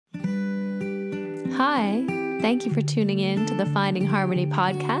Hi, thank you for tuning in to the Finding Harmony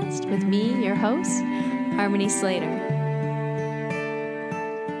podcast with me, your host, Harmony Slater.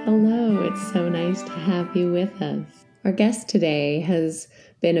 Hello, it's so nice to have you with us. Our guest today has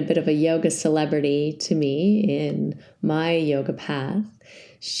been a bit of a yoga celebrity to me in my yoga path.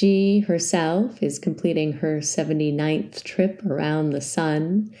 She herself is completing her 79th trip around the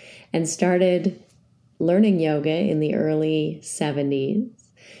sun and started learning yoga in the early 70s.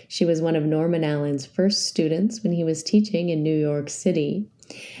 She was one of Norman Allen's first students when he was teaching in New York City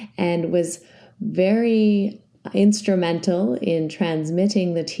and was very instrumental in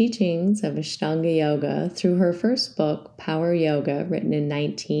transmitting the teachings of Ashtanga Yoga through her first book, Power Yoga, written in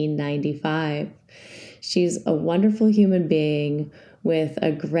 1995. She's a wonderful human being with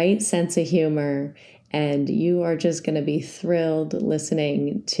a great sense of humor, and you are just going to be thrilled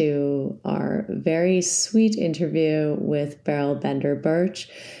listening to our very sweet interview with Beryl Bender Birch,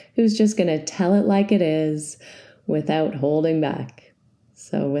 who's just going to tell it like it is without holding back.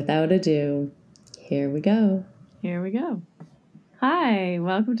 So without ado, here we go. Here we go. Hi,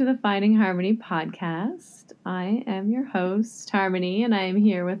 welcome to the Finding Harmony podcast. I am your host, Harmony, and I am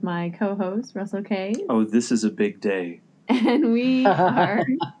here with my co-host, Russell Kay. Oh, this is a big day. And we are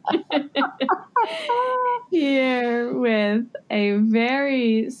here with a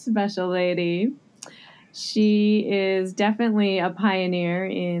very special lady. She is definitely a pioneer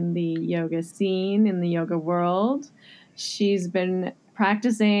in the yoga scene, in the yoga world. She's been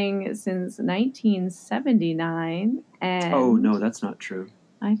practicing since 1979. And oh, no, that's not true.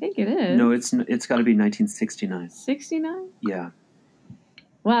 I think it is. No, it's got to be 1969. 69? Yeah.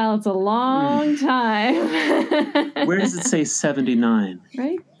 Well, it's a long time. Where does it say 79?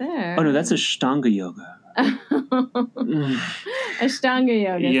 Right there. Oh, no, that's Ashtanga Yoga. Ashtanga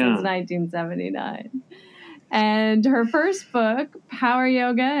Yoga since 1979. And her first book, Power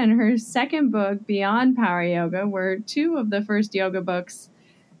Yoga, and her second book, Beyond Power Yoga, were two of the first yoga books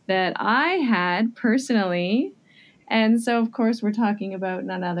that I had personally. And so, of course, we're talking about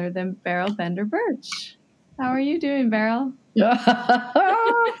none other than Beryl Bender Birch. How are you doing, Beryl?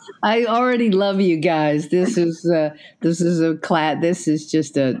 I already love you guys. This is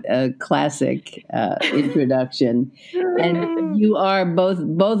just a classic introduction, and you are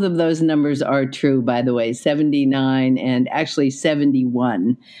both of those numbers are true, by the way, 79 and actually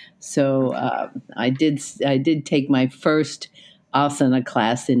 71. So I did take my first asana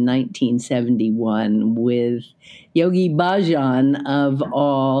class in 1971 with Yogi Bhajan of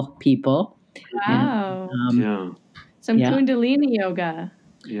all people. Wow. And, Some Kundalini yoga.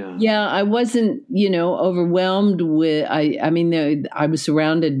 Yeah, I wasn't, overwhelmed with, I was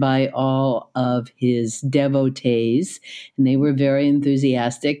surrounded by all of his devotees, and they were very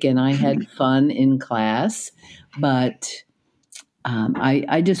enthusiastic, and I had fun in class, but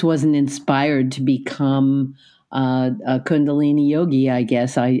I just wasn't inspired to become a Kundalini yogi. I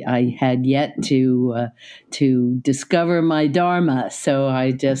guess I had yet to discover my dharma. So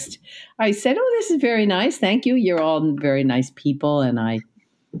I said, "Oh, this is very nice. Thank you. You're all very nice people." And I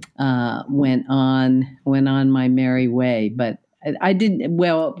went on my merry way. But I didn't.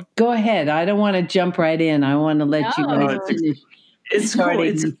 Well, go ahead. I don't want to jump right in. I want to let you guys finish. It's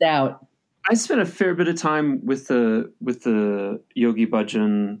starting this out. I spent a fair bit of time with the Yogi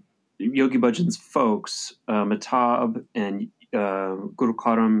Bhajan's folks, Matab and Guru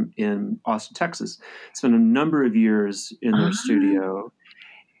Karam in Austin, Texas. Spent a number of years in their studio.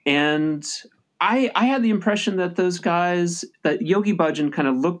 And I had the impression that those guys, that Yogi Bhajan kind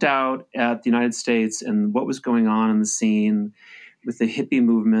of looked out at the United States and what was going on in the scene with the hippie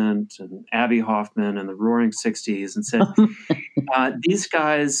movement and Abbie Hoffman and the Roaring 60s and said, these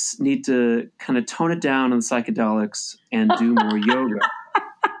guys need to kind of tone it down on the psychedelics and do more yoga.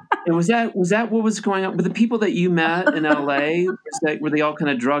 And was that what was going on with the people that you met in LA? Were they all kind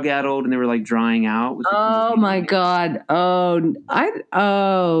of drug addled and they were like drying out? Oh my God! Oh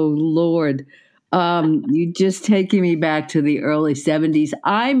Lord! You just taking me back to the early 70s.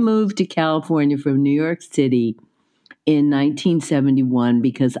 I moved to California from New York City in 1971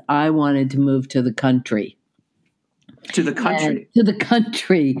 because I wanted to move to the country. To the country. To the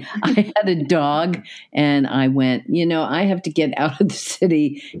country. I had a dog and I went, I have to get out of the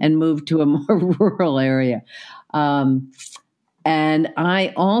city and move to a more rural area. And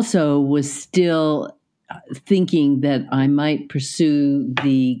I also was still thinking that I might pursue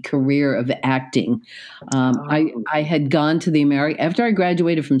the career of acting. I had gone to after I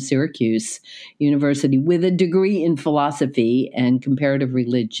graduated from Syracuse University with a degree in philosophy and comparative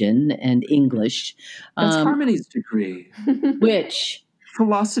religion and English. That's Harmony's degree. Which?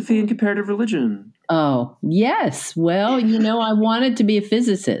 Philosophy and comparative religion. Oh, yes. Well, I wanted to be a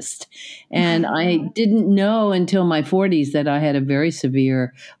physicist. And I didn't know until my 40s that I had a very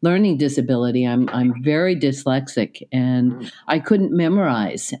severe learning disability. I'm very dyslexic and I couldn't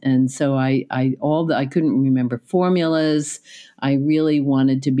memorize. And so I couldn't remember formulas. I really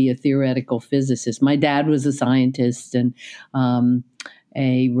wanted to be a theoretical physicist. My dad was a scientist and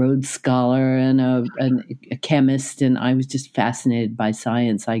a Rhodes Scholar and a chemist, and I was just fascinated by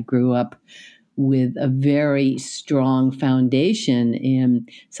science. I grew up with a very strong foundation in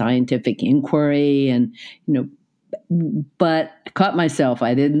scientific inquiry and, but I caught myself.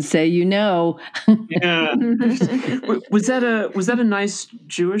 I didn't say, Yeah. Was that a nice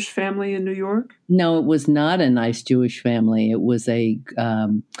Jewish family in New York? No, it was not a nice Jewish family. It was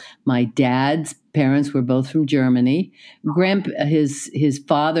my dad's parents were both from Germany. His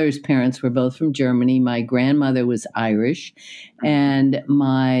father's parents were both from Germany. My grandmother was Irish, and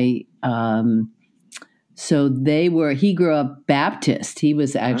so he grew up Baptist. He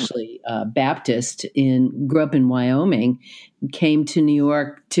was actually Baptist grew up in Wyoming, came to New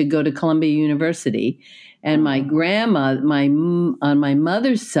York to go to Columbia University. And my grandma, on my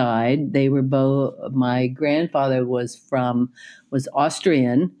mother's side, they were both, my grandfather was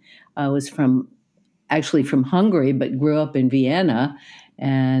Austrian, was actually from Hungary, but grew up in Vienna.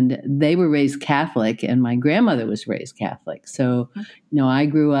 And they were raised Catholic, and my grandmother was raised Catholic. So, I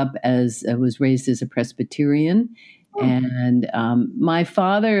grew up was raised as a Presbyterian, and my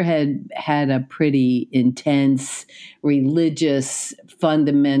father had a pretty intense, religious,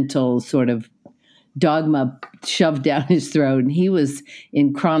 fundamental sort of dogma shoved down his throat, and he was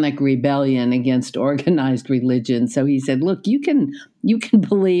in chronic rebellion against organized religion. So he said, look, you can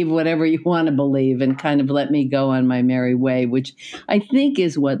believe whatever you want to believe and kind of let me go on my merry way, which I think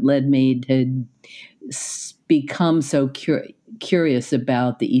is what led me to become so curious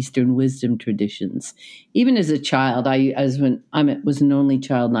about the Eastern wisdom traditions. Even as a child, I was an only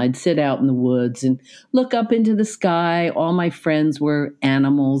child, and I'd sit out in the woods and look up into the sky. All my friends were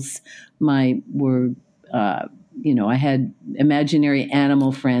animals. I had imaginary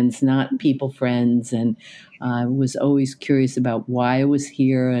animal friends, not people friends, and I was always curious about why I was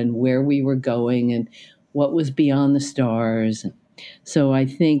here and where we were going and what was beyond the stars. So I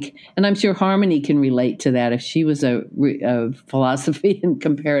think, and I'm sure Harmony can relate to that if she was a philosophy and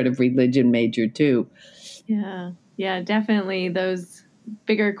comparative religion major too. Yeah, definitely. Those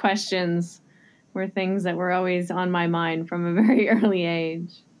bigger questions were things that were always on my mind from a very early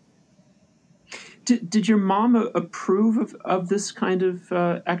age. Did your mom approve of this kind of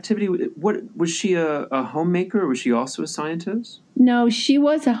activity? What was she a homemaker, or was she also a scientist? No, she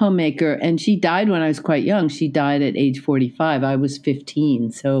was a homemaker, and she died when I was quite young. She died at age 45. I was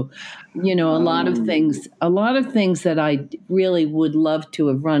 15. So, a lot of things that I really would love to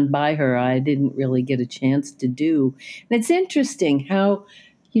have run by her, I didn't really get a chance to do. And it's interesting how,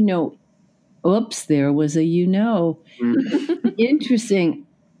 oops, there was a interesting.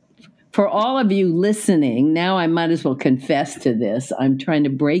 For all of you listening, now I might as well confess to this. I'm trying to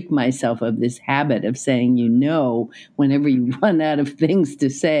break myself of this habit of saying whenever you run out of things to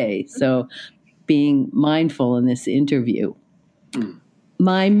say. So being mindful in this interview.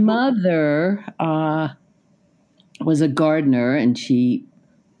 My mother was a gardener, and she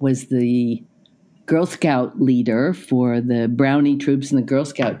was the Girl Scout leader for the Brownie troops and the Girl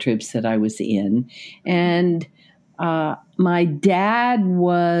Scout troops that I was in. And my dad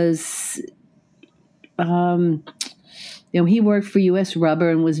was, he worked for U.S. Rubber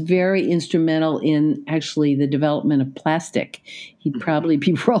and was very instrumental in actually the development of plastic. He'd probably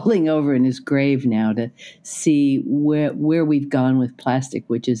be rolling over in his grave now to see where we've gone with plastic,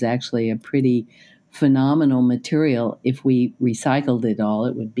 which is actually a pretty phenomenal material. If we recycled it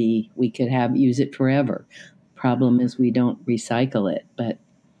all, we could use it forever. Problem is we don't recycle it, but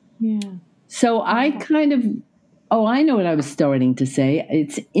yeah. So I kind of. Oh, I know what I was starting to say.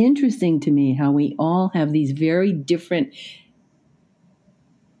 It's interesting to me how we all have these very different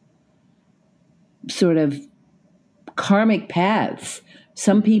sort of karmic paths.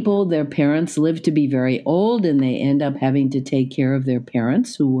 Some people, their parents live to be very old, and they end up having to take care of their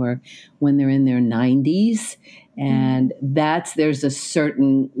parents when they're in their 90s. And there's a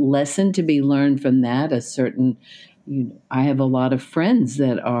certain lesson to be learned from that, I have a lot of friends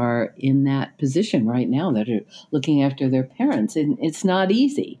that are in that position right now that are looking after their parents, and it's not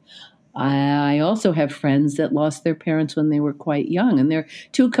easy. I also have friends that lost their parents when they were quite young, and they're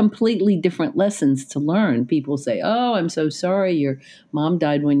two completely different lessons to learn. People say, oh, I'm so sorry, your mom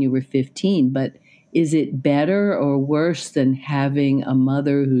died when you were 15, but is it better or worse than having a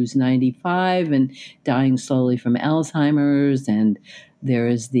mother who's 95 and dying slowly from Alzheimer's? And there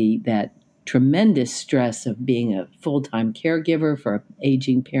is that tremendous stress of being a full-time caregiver for an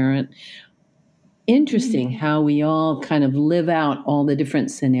aging parent. Interesting how we all kind of live out all the different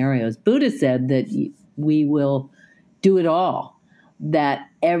scenarios. Buddha said that we will do it all, that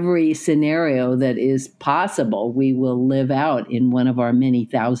every scenario that is possible, we will live out in one of our many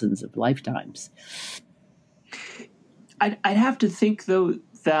thousands of lifetimes. I'd have to think, though,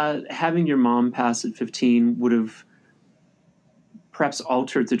 that having your mom pass at 15 would have perhaps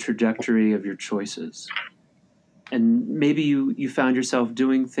altered the trajectory of your choices. And maybe you found yourself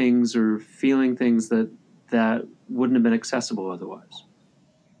doing things or feeling things that wouldn't have been accessible otherwise.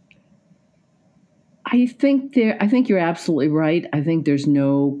 I think you're absolutely right. I think there's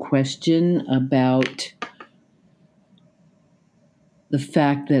no question about the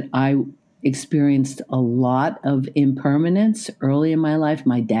fact that I experienced a lot of impermanence early in my life.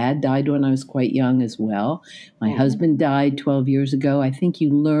 My dad died when I was quite young as well. My husband died 12 years ago. I think you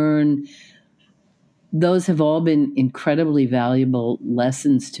learn, those have all been incredibly valuable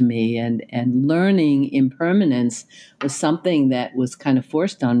lessons to me. And learning impermanence was something that was kind of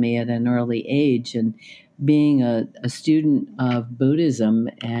forced on me at an early age. And being a student of Buddhism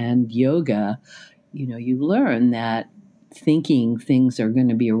and yoga, you learn that thinking things are going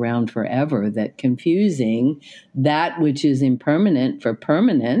to be around forever, that confusing that which is impermanent for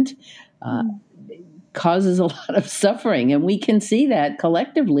permanent causes a lot of suffering. And we can see that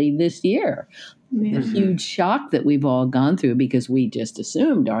collectively this year. The huge shock that we've all gone through because we just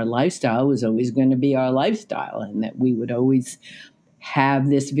assumed our lifestyle was always going to be our lifestyle and that we would always have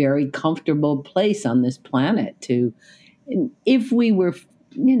this very comfortable place on this planet to, if we were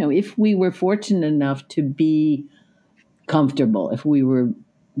fortunate enough to be comfortable, if we were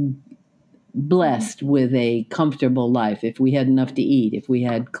blessed with a comfortable life, if we had enough to eat, if we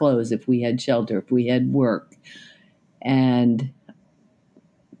had clothes, if we had shelter, if we had work, and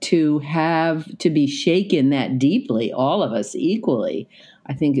to be shaken that deeply, all of us equally,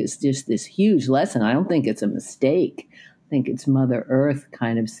 I think it's just this huge lesson. I don't think it's a mistake. I think it's Mother Earth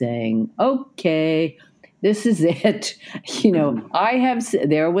kind of saying, okay, this is it. I have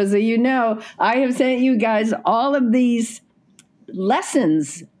sent you guys all of these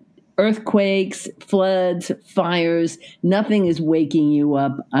lessons, earthquakes, floods, fires. Nothing is waking you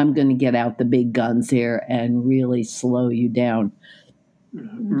up. I'm going to get out the big guns here and really slow you down.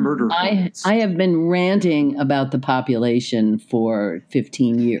 Murder. I have been ranting about the population for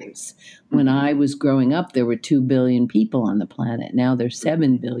 15 years. When I was growing up, there were 2 billion people on the planet. Now there's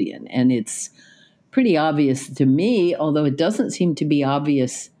 7 billion. And it's pretty obvious to me, although it doesn't seem to be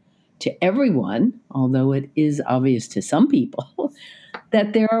obvious to everyone, although it is obvious to some people,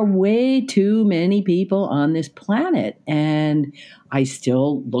 that there are way too many people on this planet. And I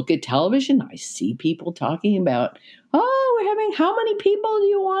still look at television. I see people talking about, we're having, how many people do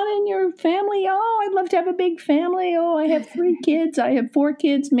you want in your family? Oh, I'd love to have a big family. Oh, I have 3 kids. I have 4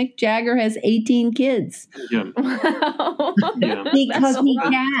 kids. Mick Jagger has 18 kids. Yeah. Wow. Yeah. Because he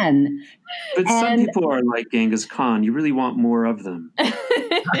can. But some people are like Genghis Khan. You really want more of them.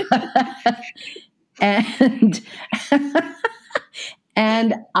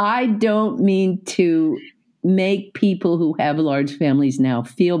 And I don't mean to make people who have large families now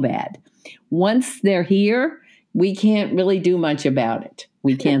feel bad. Once they're here, we can't really do much about it.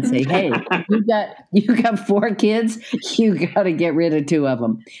 We can't say, hey, you got 4 kids, you got to get rid of 2 of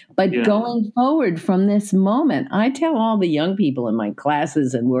them. But going forward from this moment, I tell all the young people in my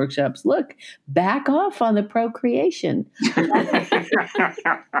classes and workshops, look, back off on the procreation.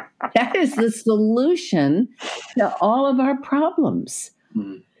 That is the solution to all of our problems.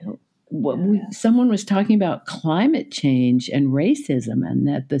 Someone was talking about climate change and racism, and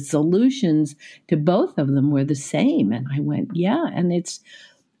that the solutions to both of them were the same. And I went, yeah. And it's,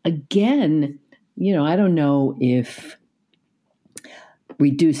 again, I don't know if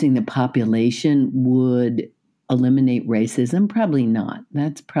reducing the population would eliminate racism. Probably not.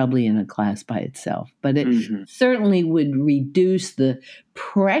 That's probably in a class by itself. But it certainly would reduce the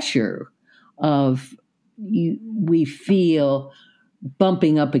pressure of we feel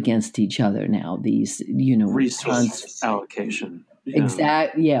bumping up against each other now, these, resource allocation.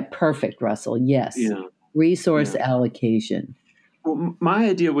 Yeah, perfect, Russell. Yes. Yeah. Resource allocation. Well, my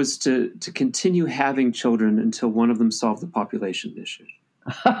idea was to continue having children until one of them solved the population issue.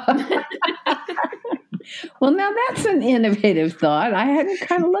 Well, now that's an innovative thought. I hadn't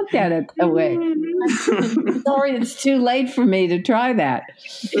kind of looked at it that way. Sorry, it's too late for me to try that.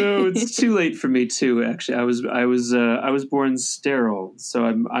 Oh, it's too late for me too. Actually, I was born sterile, so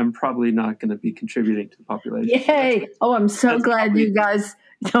I'm probably not going to be contributing to the population. Yay! Oh, I'm so glad you guys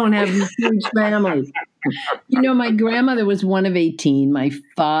don't have these huge families. My grandmother was one of 18. My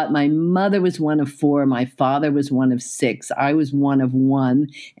mother was one of 4. My father was one of 6. I was one of 1,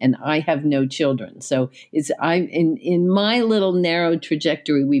 and I have no children. So in my little narrow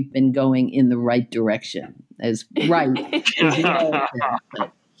trajectory, we've been going in the right direction. As right.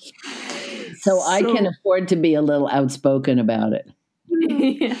 So I can afford to be a little outspoken about it.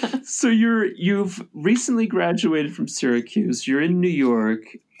 Yeah. So you've recently graduated from Syracuse. You're in New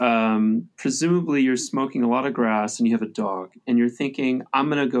York. Presumably you're smoking a lot of grass and you have a dog and you're thinking, I'm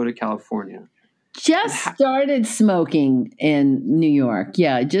going to go to California. Just started smoking in New York.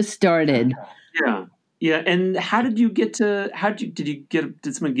 Yeah, I just started. Yeah. Yeah. And did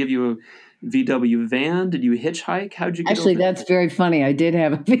someone give you a VW van? Did you hitchhike? How'd you get Actually, over that's very funny. I did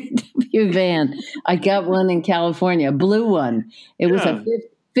have a VW van. I got one in California, a blue one. It was a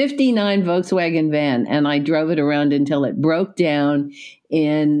 59 Volkswagen van, and I drove it around until it broke down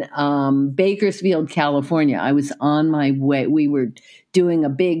in Bakersfield, California. I was on my way. We were doing a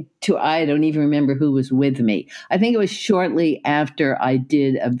big tour. I don't even remember who was with me. I think it was shortly after I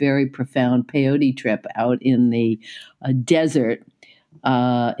did a very profound peyote trip out in the desert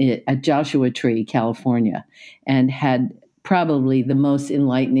at Joshua Tree, California, and had probably the most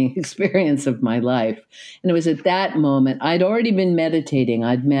enlightening experience of my life. And it was at that moment, I'd already been meditating.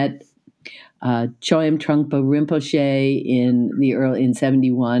 I'd met Chogyam Trungpa Rinpoche in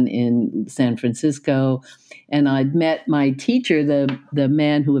 71 in San Francisco. And I'd met my teacher, the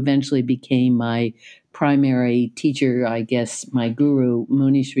man who eventually became my primary teacher, I guess, my guru,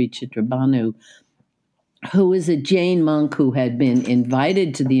 Muni Sri Chitrabhanu, who was a Jain monk who had been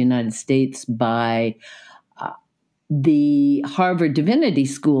invited to the United States by the Harvard Divinity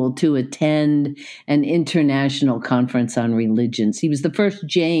School to attend an international conference on religions. He was the first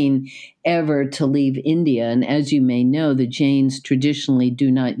Jain ever to leave India. And as you may know, the Jains traditionally do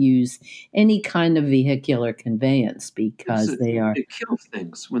not use any kind of vehicular conveyance because they kill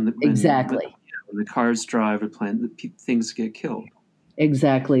things when the cars drive or things get killed.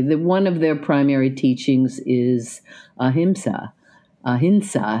 Exactly. One of their primary teachings is ahimsa.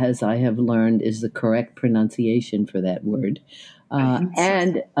 Ahimsa, as I have learned, is the correct pronunciation for that word.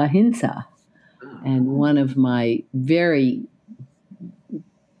 And ahimsa. And one of my very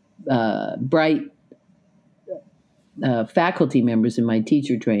bright faculty members in my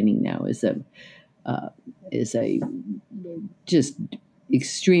teacher training now is a just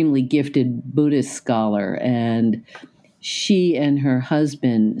extremely gifted Buddhist scholar, and she and her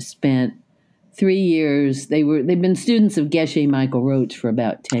husband spent 3 years. They've been students of Geshe Michael Roach for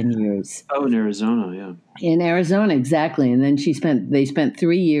about 10 years. Oh, in Arizona, yeah. In Arizona, exactly. And then they spent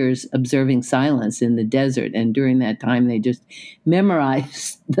 3 years observing silence in the desert. And during that time, they just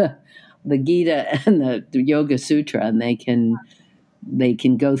memorized the Gita and the Yoga Sutra, and they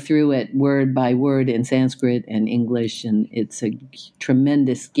can go through it word by word in Sanskrit and English. And it's a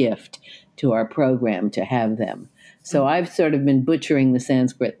tremendous gift to our program to have them. So I've sort of been butchering the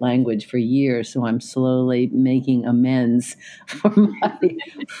Sanskrit language for years, so I'm slowly making amends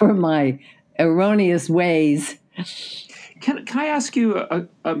for my erroneous ways. Can I ask you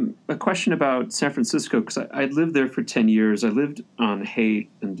a question about San Francisco? Because I lived there for 10 years. I lived on Haight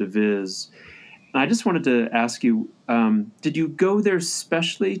and DeVis. And I just wanted to ask you, did you go there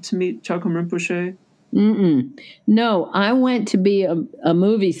specially to meet Chogyam Rinpoche? No, I went to be a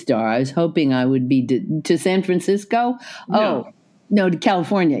movie star. I was hoping I would be to San Francisco. No. Oh, no, to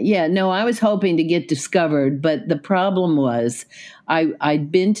California. Yeah, no, I was hoping to get discovered. But the problem was I'd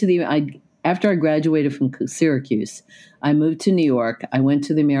been to after I graduated from Syracuse, I moved to New York. I went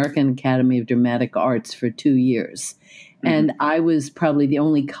to the American Academy of Dramatic Arts for 2 years. And I was probably the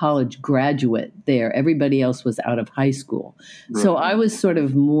only college graduate there. Everybody else was out of high school. Right. So I was sort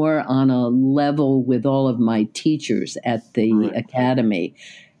of more on a level with all of my teachers at the academy.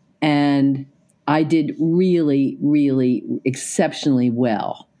 And I did really, really exceptionally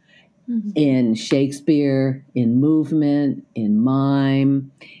well in Shakespeare, in movement, in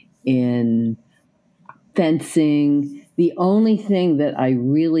mime, in fencing. The only thing that I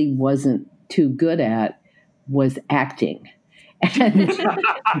really wasn't too good at was acting. And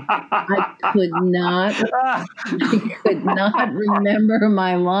I could not remember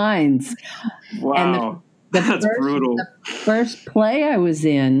my lines. Wow. And that's brutal. The first play I was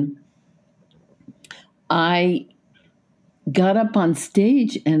in, I got up on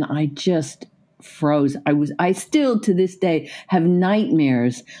stage and I just froze. I still to this day have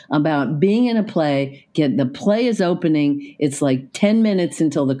nightmares about being in a play. The play is opening. It's like 10 minutes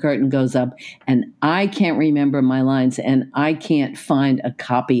until the curtain goes up, and I can't remember my lines, and I can't find a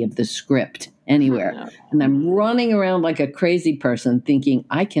copy of the script. anywhere. No. And I'm running around like a crazy person thinking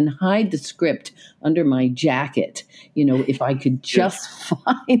I can hide the script under my jacket, if I could just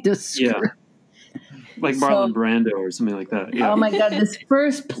find a script. Like Marlon Brando or something like that. Yeah. Oh my God, this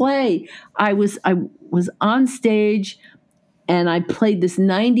first play, I was on stage and I played this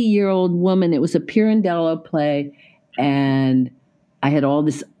 90-year-old woman. It was a Pirandello play, and I had all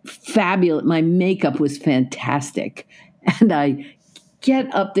this fabulous, my makeup was fantastic. And I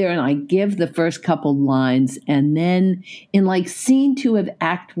get up there and I give the first couple lines, and then in like scene 2 of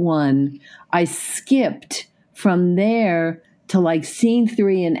act 1, I skipped from there to like scene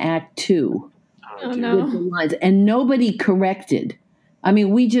 3 in act 2. Oh, no. With the lines, and nobody corrected. I mean,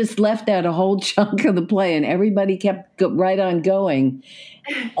 we just left out a whole chunk of the play, and everybody kept right on going.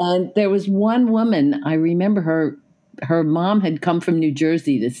 And there was one woman, I remember her mom had come from New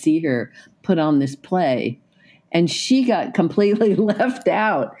Jersey to see her put on this play, and she got completely left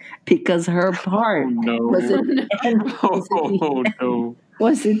out because her part was at the end.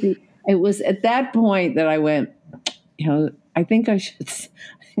 It was at that point that I went, I think I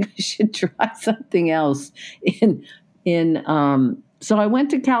should try something else. So I went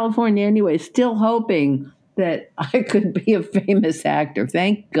to California anyway, still hoping that I could be a famous actor.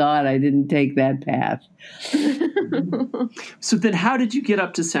 Thank God I didn't take that path. So then how did you get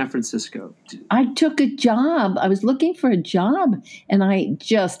up to San Francisco? I took a job. I was looking for a job, and I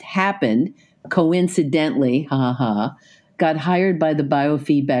just happened, coincidentally, got hired by the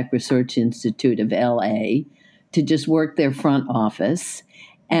Biofeedback Research Institute of LA to just work their front office.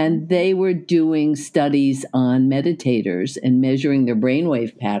 And they were doing studies on meditators and measuring their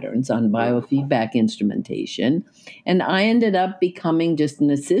brainwave patterns on biofeedback instrumentation. And I ended up becoming just an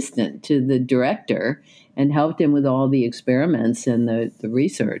assistant to the director and helped him with all the experiments and the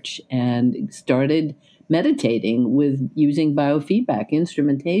research, and started meditating with using biofeedback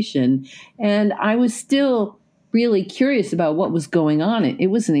instrumentation. And I was still really curious about what was going on. It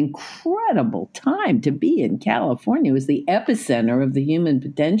was an incredible time to be in California. It was the epicenter of the human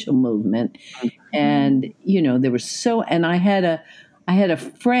potential movement. And, there was and I had a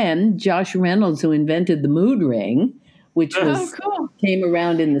friend, Josh Reynolds, who invented the mood ring, which came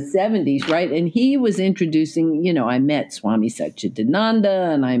around in the 70s, right? And he was introducing, I met Swami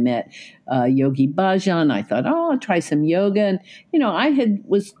Satchidananda and I met Yogi Bhajan. I thought, I'll try some yoga. And,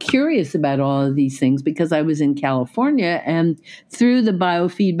 was curious about all of these things because I was in California. And through the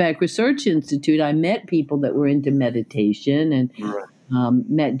Biofeedback Research Institute, I met people that were into meditation and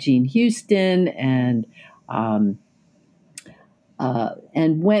met Gene Houston and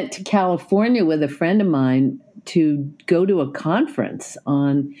went to California with a friend of mine to go to a conference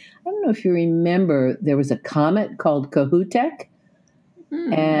on, I don't know if you remember, there was a comet called Kohoutek,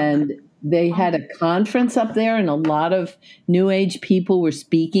 and they had a conference up there, and a lot of New Age people were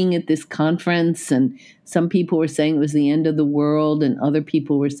speaking at this conference, and some people were saying it was the end of the world, and other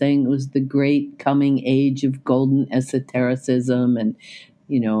people were saying it was the great coming age of golden esotericism, and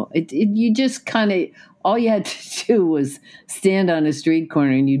you just kind of, all you had to do was stand on a street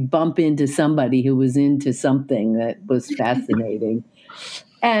corner and you'd bump into somebody who was into something that was fascinating.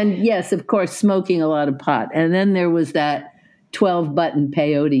 And yes, of course, smoking a lot of pot. And then there was that 12-button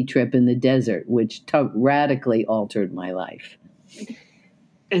peyote trip in the desert, which radically altered my life.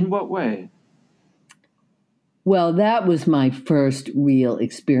 In what way? Well, that was my first real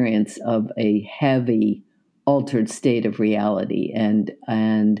experience of a heavy altered state of reality and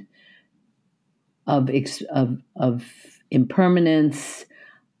of impermanence,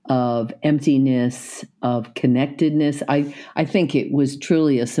 of emptiness, of connectedness. I think it was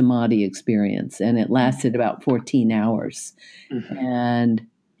truly a samadhi experience, and it lasted about 14 hours. Mm-hmm. And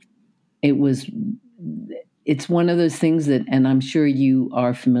it's one of those things that, and I'm sure you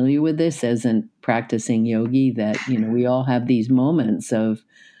are familiar with this as a practicing yogi, that, we all have these moments of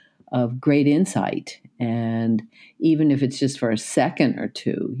great insight. And even if it's just for a second or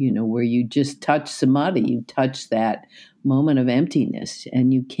two, where you just touch samadhi, you touch that moment of emptiness,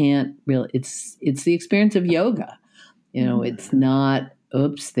 and you can't really, it's the experience of yoga. It's not,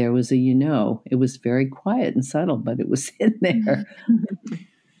 oops, there was it was very quiet and subtle, but it was in there.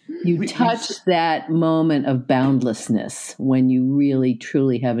 You touch that moment of boundlessness when you really,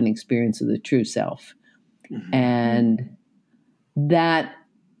 truly have an experience of the true self. Mm-hmm. And that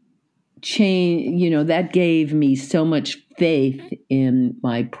change, that gave me so much faith in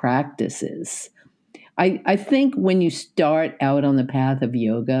my practices. I think when you start out on the path of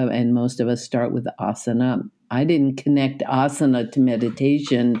yoga, and most of us start with asana, I didn't connect asana to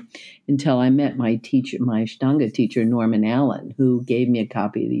meditation until I met my teacher, my Ashtanga teacher, Norman Allen, who gave me a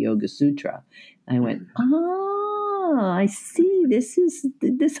copy of the Yoga Sutra. And I went, I see,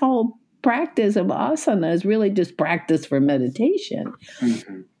 this whole practice of asana is really just practice for meditation.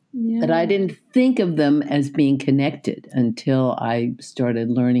 Mm-hmm. Yeah. But I didn't think of them as being connected until I started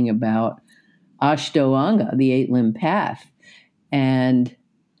learning about Ashtanga, the 8-limb path. And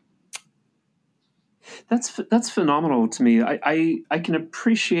that's phenomenal to me. I can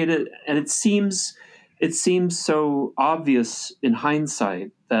appreciate it, and it seems so obvious in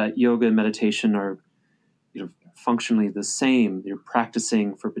hindsight that yoga and meditation are, functionally the same. You're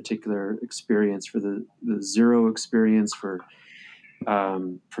practicing for a particular experience, for the zero experience, for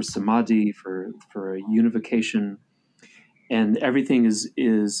samadhi, for a unification, and everything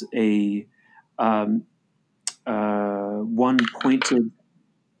is a one pointed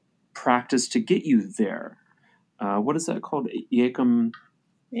practice to get you there. What is that called? Ekam.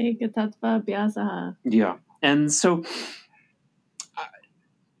 Ekatattva Abhyasaha. Yeah, and so,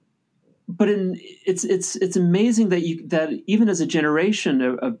 but it's amazing that even as a generation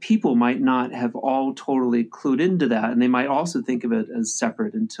of people might not have all totally clued into that, and they might also think of it as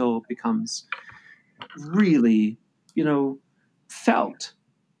separate until it becomes really, felt.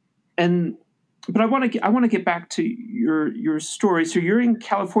 But I want to get back to your story. So you're in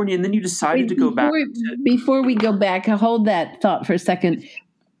California, and then you decided to go back. Before we go back, hold that thought for a second.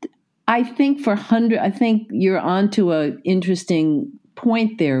 I think you're onto an interesting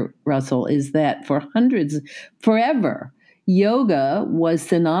point there, Russell. Is that forever, yoga was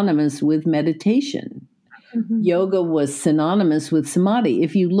synonymous with meditation. Mm-hmm. Yoga was synonymous with samadhi.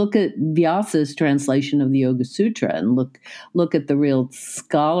 If you look at Vyasa's translation of the Yoga Sutra and look at the real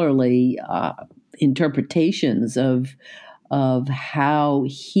scholarly interpretations of how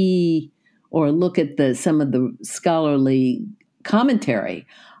or look at some of the scholarly commentary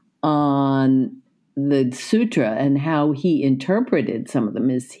on the sutra and how he interpreted some of them,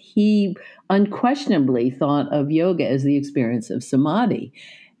 is he unquestionably thought of yoga as the experience of samadhi.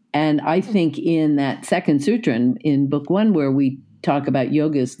 And I think in that second sutra, in book 1, where we talk about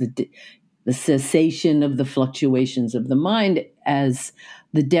yoga as the cessation of the fluctuations of the mind as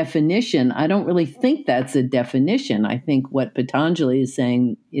the definition, I don't really think that's a definition. I think what Patanjali is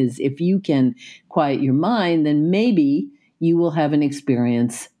saying is if you can quiet your mind, then maybe you will have an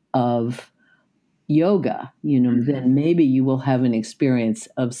experience of yoga, then maybe you will have an experience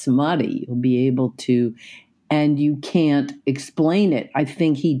of samadhi. You'll be able to, and you can't explain it. I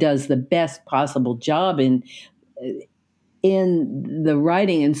think he does the best possible job in the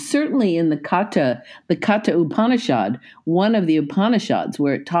writing, and certainly in the Katha Upanishad, one of the Upanishads,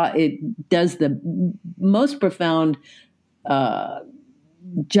 where it does the most profound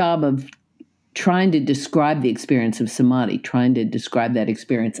job of trying to describe the experience of samadhi, trying to describe that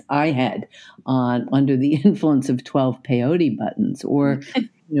experience I had under the influence of 12 peyote buttons, or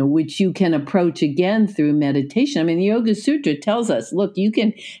which you can approach again through meditation. I mean, the Yoga Sutra tells us, look, you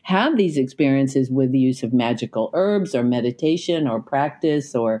can have these experiences with the use of magical herbs or meditation or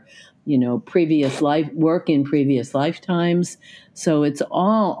practice or, previous work in previous lifetimes. So it's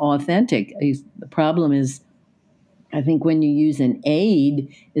all authentic. The problem is, I think when you use an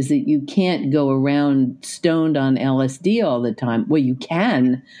aid, is that you can't go around stoned on LSD all the time. Well, you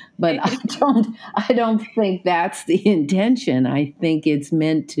can, but I don't think that's the intention. I think it's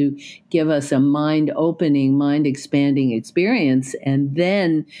meant to give us a mind-opening, mind-expanding experience, and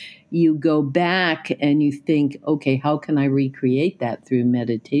then you go back and you think, okay, how can I recreate that through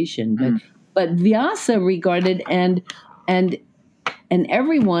meditation? But Vyasa regarded and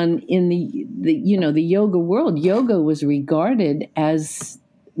everyone in the yoga world, yoga was regarded as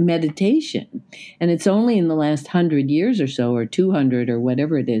meditation. And it's only in the last 100 years or so, or 200 or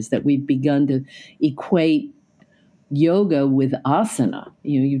whatever it is, that we've begun to equate yoga with asana.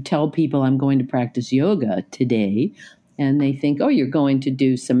 You tell people I'm going to practice yoga today, and they think, oh, you're going to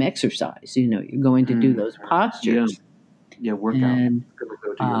do some exercise. You're going to do those postures. Yeah, workout. And, go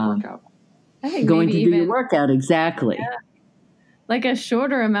do your workout. I think going to do your workout, exactly. Yeah. Like a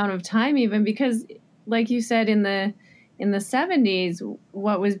shorter amount of time, even, because like you said, in the 70s,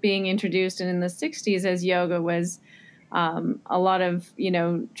 what was being introduced, and in the 60s as yoga was a lot of,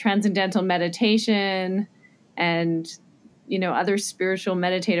 transcendental meditation and, other spiritual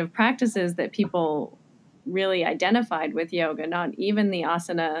meditative practices that people really identified with yoga, not even the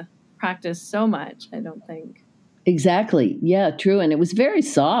asana practice so much, I don't think. Exactly. Yeah, true. And it was very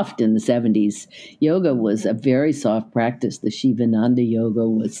soft in the 70s. Yoga was a very soft practice. The Shivananda yoga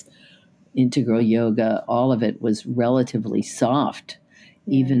was integral yoga. All of it was relatively soft.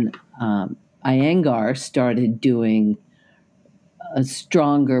 Yeah. Even Iyengar started doing a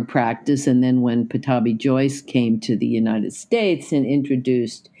stronger practice. And then when Pattabhi Jois came to the United States and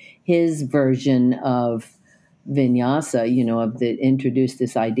introduced his version of vinyasa, introduced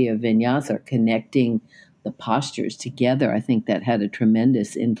this idea of vinyasa, connecting the postures together. I think that had a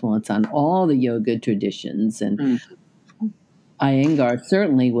tremendous influence on all the yoga traditions. And Iyengar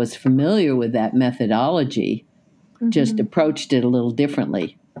certainly was familiar with that methodology, just approached it a little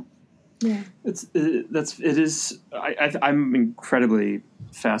differently. Yeah, I'm incredibly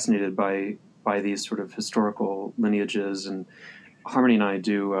fascinated by these sort of historical lineages, and Harmony and I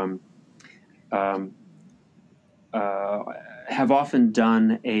do have often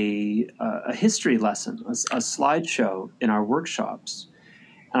done a history lesson, a slideshow in our workshops,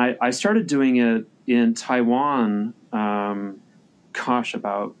 and I started doing it in Taiwan,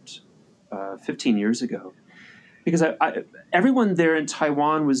 about 15 years ago. Because everyone there in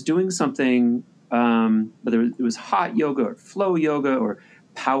Taiwan was doing something, whether it was hot yoga or flow yoga or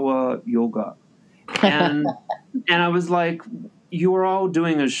power yoga. And I was like, you are all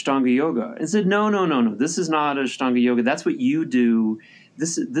doing Ashtanga yoga. And said, no. This is not Ashtanga yoga. That's what you do.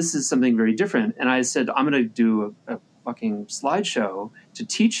 This is something very different. And I said, I'm going to do a fucking slideshow to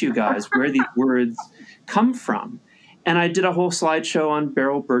teach you guys where these words come from. And I did a whole slideshow on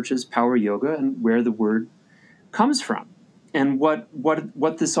Beryl Birch's power yoga and where the word comes from and what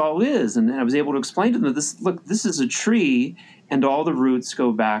this all is. And I was able to explain to them that this is a tree and all the roots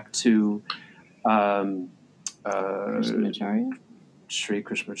go back to Krishnamacharya. Sri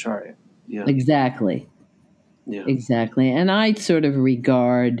Krishnamacharya. Yeah. Exactly. Yeah. Exactly. And I sort of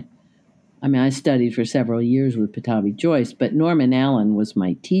regard, I studied for several years with Pattabhi Jois, but Norman Allen was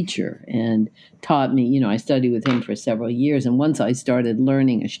my teacher and taught me, I studied with him for several years. And once I started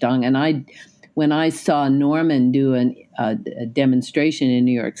learning Ashtanga, and when I saw Norman do a demonstration in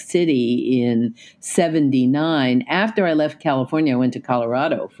New York City in '79, after I left California, I went to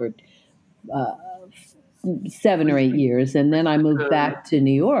Colorado for 7 or 8 years, and then I moved back to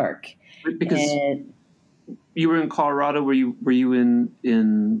New York. Because you were in Colorado. Were you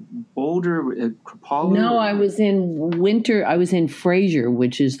in Boulder, at Kripalu? No, I was in Fraser,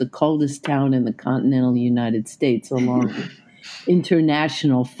 which is the coldest town in the continental United States, along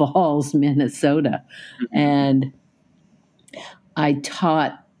International Falls, Minnesota. And I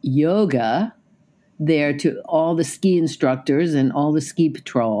taught yoga there to all the ski instructors and all the ski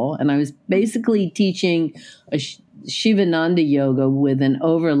patrol. And I was basically teaching a Shivananda yoga with an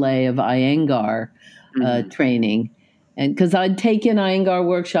overlay of Iyengar training. And because I'd taken Iyengar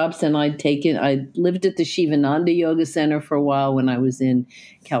workshops and I lived at the Shivananda Yoga Center for a while when I was in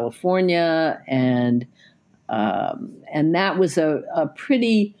California. And that was a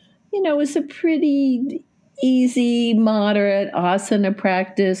pretty easy, moderate asana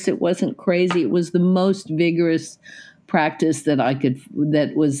practice. It wasn't crazy. It was the most vigorous practice that I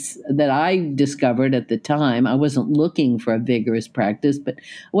discovered at the time. I wasn't looking for a vigorous practice, but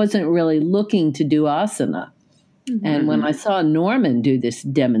I wasn't really looking to do asana. Mm-hmm. And when I saw Norman do this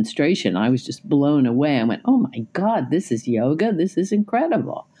demonstration, I was just blown away. I went, oh my God, this is yoga. This is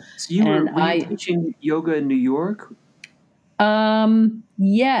incredible. So were you teaching yoga in New York?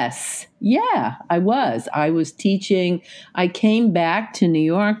 Yes. Yeah, I was. I was teaching. I came back to New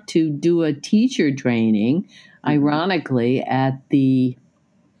York to do a teacher training, ironically, at the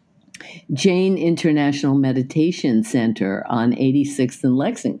Jain International Meditation Center on 86th and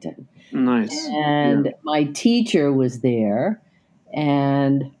Lexington. Nice. And my teacher was there,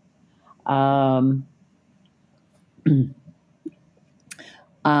 and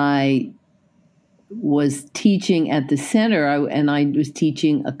I was teaching at the center, and I was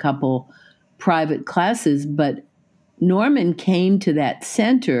teaching a couple private classes, but Norman came to that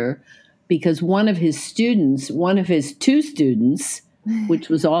center because one of his two students, which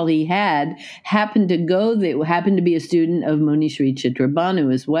was all he had, happened to go there, happened to be a student of Munishri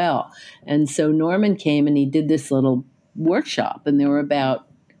Chitrabhanu as well. And so Norman came and he did this little workshop, and there were about,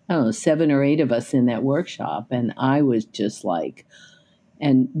 7 or 8 of us in that workshop. And I was just like,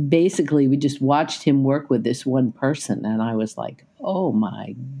 and basically we just watched him work with this one person. And I was like, oh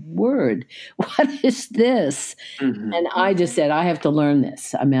my word, what is this? Mm-hmm. And I just said, I have to learn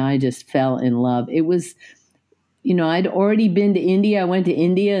this. I just fell in love. It was, I'd already been to India. I went to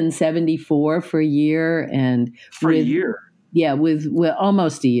India in 1974 for a year. And for a year? Yeah, with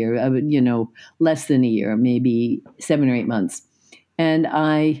almost a year, less than a year, maybe 7 or 8 months. And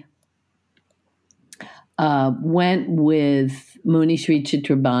I went with Munishri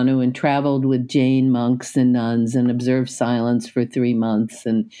Chitrabhanu and traveled with Jain monks and nuns and observed silence for 3 months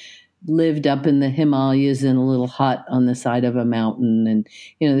and lived up in the Himalayas in a little hut on the side of a mountain. And,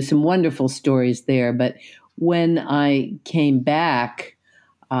 there's some wonderful stories there. But when I came back,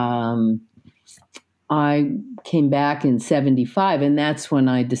 I came back in 1975, and that's when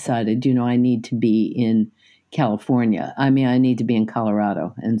I decided, I need to be in California. I mean, I need to be in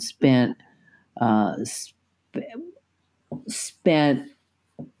Colorado, and spent the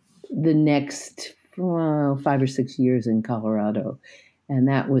next 5 or 6 years in Colorado. And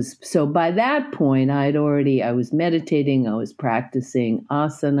that was, so by that point, I was meditating, I was practicing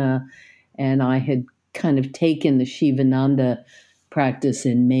asana, and I had kind of taken the Shivananda practice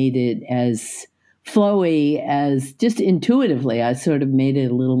and made it as flowy as just intuitively. I sort of made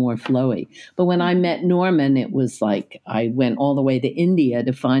it a little more flowy. But when I met Norman, it was like I went all the way to India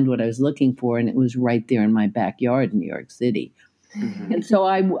to find what I was looking for, and it was right there in my backyard in New York City. Mm-hmm. And so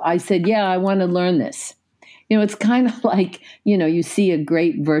I said, yeah, I want to learn this. It's kind of like, you see a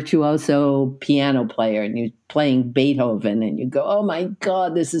great virtuoso piano player and you're playing Beethoven and you go, oh my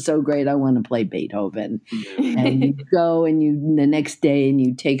God, this is so great. I want to play Beethoven. And you go and the next day and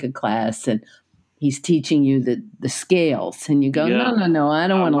you take a class and he's teaching you the scales and you go, no, I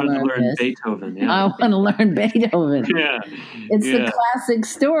don't want to learn this. Beethoven. Yeah. I want to learn Beethoven. It's the classic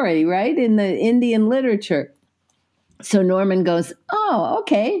story, right? In the Indian literature. So Norman goes, oh,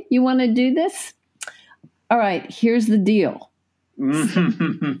 okay. You want to do this? All right, here's the deal.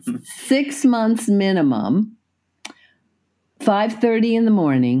 6 months minimum, 5:30 in the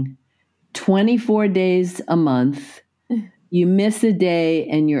morning, 24 days a month. You miss a day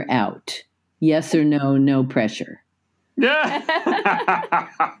and you're out. Yes or no, no pressure. Yeah.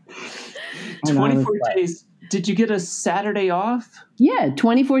 24 days. Did you get a Saturday off? Yeah,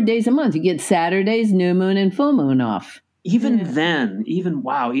 24 days a month. You get Saturdays, new moon, and full moon off. Even in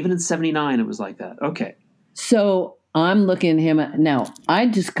 79, it was like that. Okay. So I'm looking at him. Now, I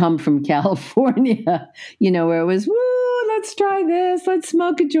just come from California, where it was, woo, let's try this. Let's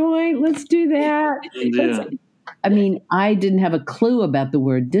smoke a joint. Let's do that. Yeah. I mean, I didn't have a clue about the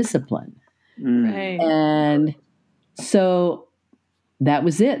word discipline. Right. And so that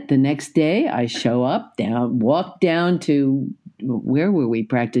was it. The next day I show up, walk down to, where were we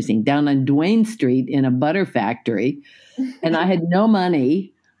practicing? Down on Duane Street in a butter factory. And I had no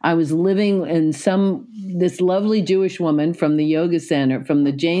money. I was living in this lovely Jewish woman from the yoga center, from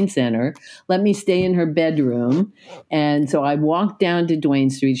the Jain Center, let me stay in her bedroom. And so I walked down to Duane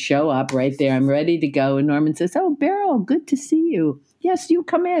Street, show up right there. I'm ready to go. And Norman says, oh, Beryl, good to see you. Yes, you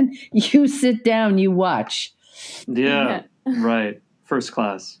come in. You sit down, you watch. Yeah. Right. First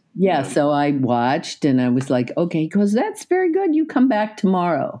class. Yeah. So I watched and I was like, okay, because that's very good. You come back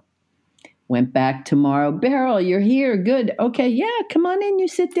tomorrow. Went back tomorrow. Beryl, you're here. Good. Okay. Yeah. Come on in. You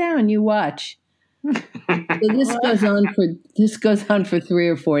sit down. You watch. So this goes on for 3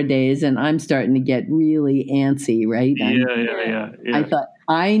 or 4 days, and I'm starting to get really antsy. Right? Yeah. I thought,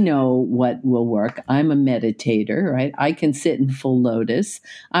 I know what will work. I'm a meditator, right? I can sit in full lotus.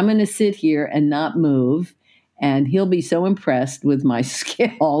 I'm going to sit here and not move, and he'll be so impressed with my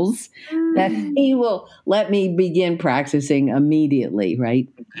skills that he will let me begin practicing immediately. Right?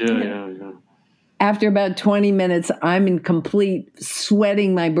 Yeah. After about 20 minutes, I'm in complete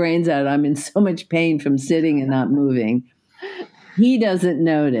sweating my brains out. I'm in so much pain from sitting and not moving. He doesn't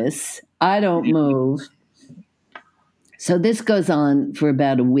notice. I don't move. So this goes on for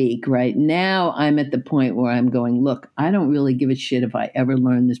about a week, right? Now I'm at the point where I'm going, look, I don't really give a shit if I ever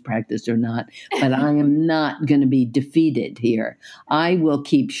learn this practice or not, but I am not going to be defeated here. I will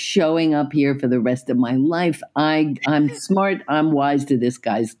keep showing up here for the rest of my life. I'm smart. I'm wise to this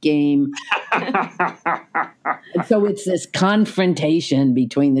guy's game. And so it's this confrontation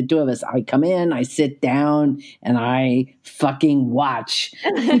between the two of us. I come in, I sit down, and I fucking watch.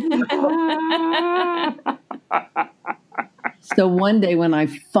 So one day when I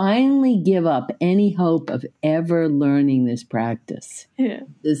finally give up any hope of ever learning this practice,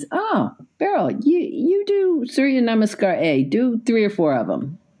 is, oh, Beryl, you do Surya Namaskar A, do 3 or 4 of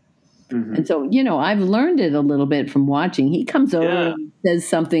them. Mm-hmm. And so, I've learned it a little bit from watching. He comes over and says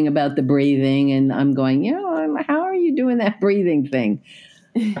something about the breathing, and I'm going, how are you doing that breathing thing?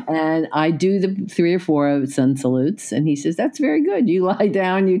 And I do the 3 or 4 sun salutes, and he says, that's very good. You lie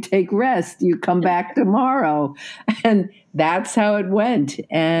down, you take rest, you come back tomorrow. And that's how it went.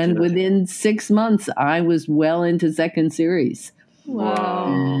 And within 6 months, I was well into second series.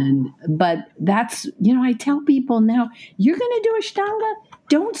 Wow. But that's, I tell people now, you're going to do Ashtanga,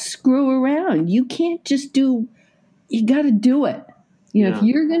 don't screw around. You can't just you got to do it. If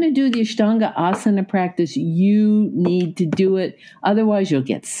you're going to do the Ashtanga asana practice, you need to do it. Otherwise, you'll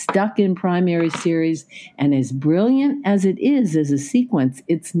get stuck in primary series. And as brilliant as it is as a sequence,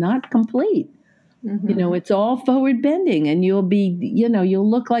 it's not complete. Mm-hmm. It's all forward bending, and you'll be, you'll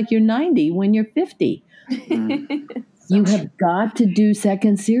look like you're 90 when you're 50. You have got to do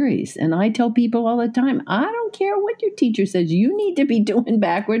second series. And I tell people all the time, I don't care what your teacher says. You need to be doing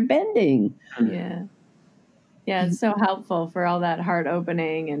backward bending. Yeah. Yeah, it's so helpful for all that heart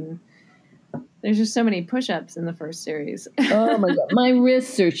opening, and there's just so many push-ups in the first series. Oh my God. My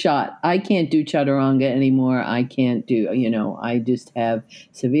wrists are shot. I can't do chaturanga anymore. I can't do, I just have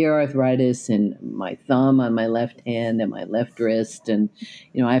severe arthritis in my thumb on my left hand and my left wrist. And,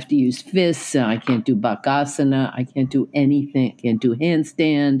 I have to use fists. And I can't do bakasana. I can't do anything. Can't do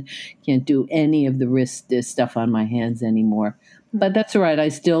handstand. Can't do any of the wrist stuff on my hands anymore. But that's all right. I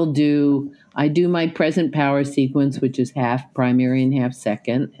do my present power sequence, which is half primary and half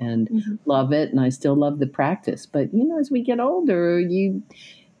second, and love it. And I still love the practice. But, as we get older, you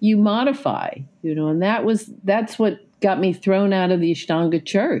modify, and that's what got me thrown out of the Ashtanga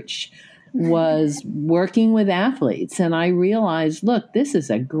church, was working with athletes. And I realized, look, this is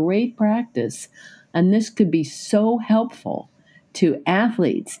a great practice. And this could be so helpful to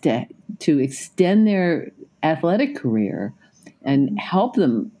athletes to extend their athletic career and help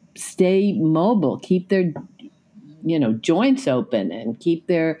them stay mobile, keep their, joints open, and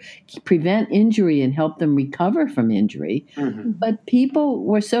prevent injury and help them recover from injury. Mm-hmm. But people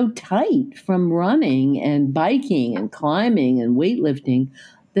were so tight from running and biking and climbing and weightlifting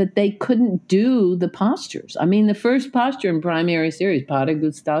that they couldn't do the postures. I mean, the first posture in primary series,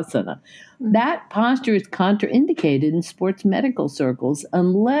 Padangusthasana, that posture is contraindicated in sports medical circles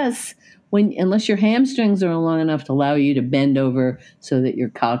unless your hamstrings are long enough to allow you to bend over so that your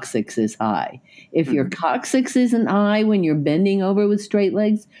coccyx is high. If your coccyx isn't high when you're bending over with straight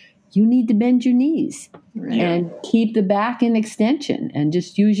legs, you need to bend your knees and keep the back in extension and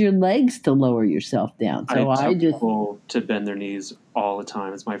just use your legs to lower yourself down. So I just people to bend their knees all the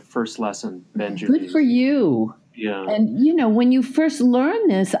time. It's my first lesson. Bend your knees. Good for you. Yeah. And, when you first learn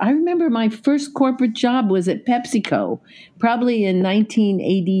this, I remember my first corporate job was at PepsiCo, probably in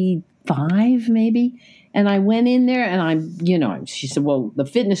 1985, maybe. And I went in there and she said, well, the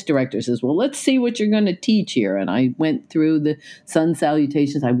fitness director says, well, let's see what you're going to teach here. And I went through the sun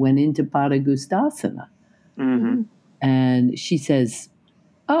salutations. I went into Padangusthasana. Mm-hmm. And she says,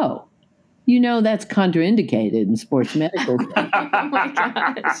 oh, that's contraindicated in sports medical. Oh my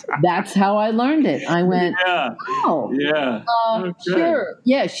gosh. That's how I learned it. I went, sure.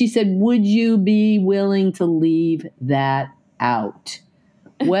 Yeah. She said, would you be willing to leave that out?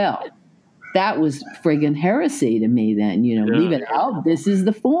 Well, that was friggin' heresy to me then, leave it out. This is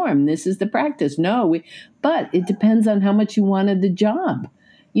the form. This is the practice. No, but it depends on how much you wanted the job.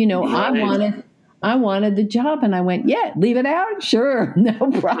 I wanted the job, and I went, leave it out. Sure. No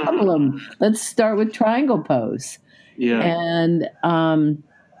problem. Let's start with triangle pose. Yeah. And,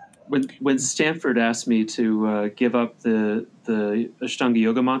 when Stanford asked me to give up the Ashtanga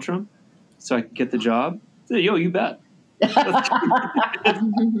Yoga mantra so I could get the job, I said, you bet.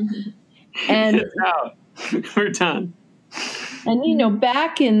 And it's out. We're done. And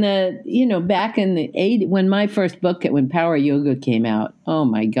back in the 80s, when my first book, when Power Yoga came out, oh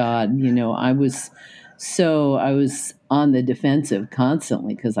my God, I was on the defensive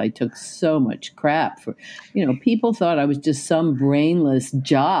constantly because I took so much crap for, people thought I was just some brainless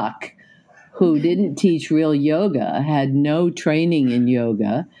jock who didn't teach real yoga, had no training in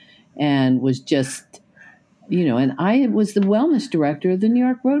yoga, and was just, and I was the wellness director of the New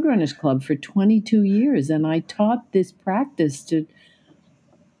York Roadrunners Club for 22 years, and I taught this practice to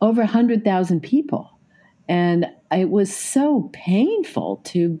over 100,000 people. And it was so painful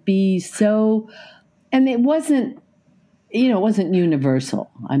to be so, and it wasn't universal.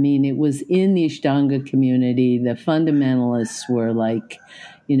 I mean, it was in the Ashtanga community. The fundamentalists were like,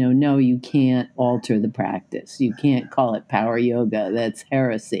 no, you can't alter the practice. You can't call it power yoga. That's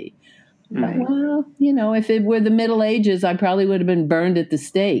heresy. Right. Well, if it were the Middle Ages, I probably would have been burned at the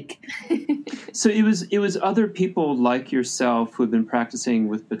stake. So it was other people like yourself who had been practicing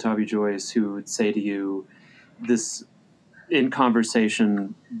with Pattabhi Jois who would say to you, "This in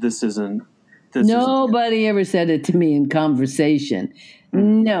conversation, this isn't." Nobody ever said it to me in conversation.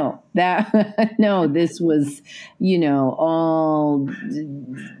 No, this was,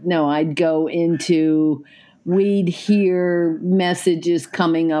 I'd go into. We'd hear messages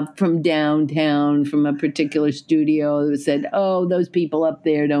coming up from downtown from a particular studio that said, oh, those people up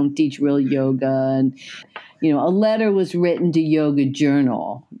there don't teach real yoga. And, a letter was written to Yoga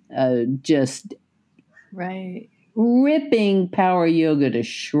Journal, just ripping power yoga to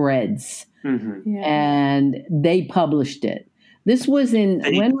shreds. Mm-hmm. Yeah. And they published it. This was in...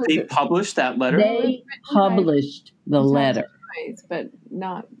 They published that letter? They published the letter. But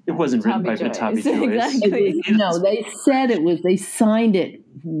not. It wasn't written by Pattabhi Jois. Exactly. They said it was. They signed it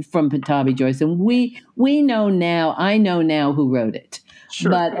from Pattabhi Jois, and we know now. I know now who wrote it.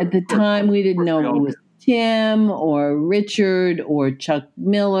 Sure. But at the time, we didn't know who was Tim or Richard or Chuck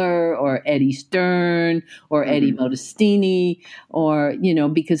Miller or Eddie Stern or Eddie Modestini or,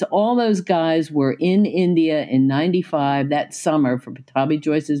 because all those guys were in India in 95, that summer for Pattabhi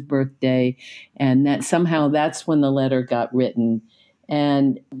Joyce's birthday. And that somehow that's when the letter got written.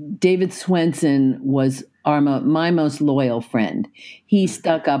 And David Swenson was my most loyal friend. He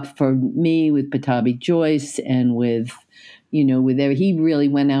stuck up for me with Pattabhi Joyce and with he really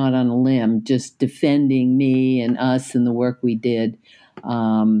went out on a limb just defending me and us and the work we did.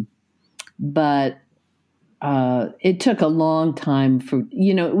 But it took a long time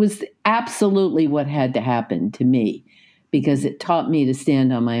it was absolutely what had to happen to me because it taught me to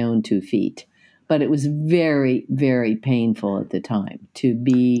stand on my own 2 feet. But it was very, very painful at the time to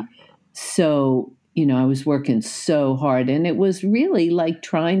be so, I was working so hard, and it was really like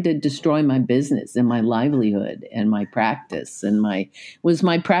trying to destroy my business and my livelihood and my practice, and it was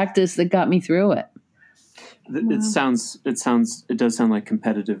my practice that got me through it. It does sound like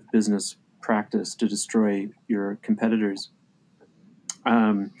competitive business practice to destroy your competitors.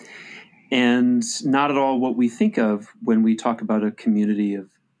 And not at all what we think of when we talk about a community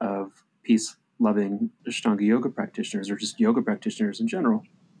of peace-loving Ashtanga yoga practitioners or just yoga practitioners in general.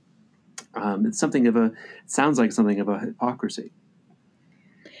 It sounds like something of a hypocrisy.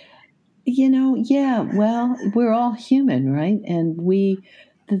 Yeah, well, we're all human, right? And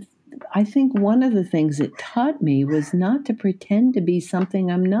I think one of the things it taught me was not to pretend to be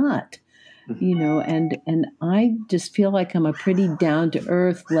something I'm not, and I just feel like I'm a pretty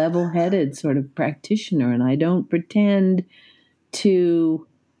down-to-earth, level-headed sort of practitioner, and I don't pretend to...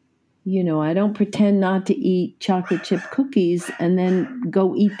 I don't pretend not to eat chocolate chip cookies and then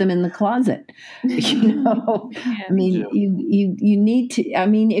go eat them in the closet. Yeah. I mean, you need to,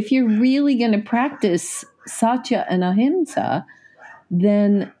 if you're really going to practice satya and ahimsa,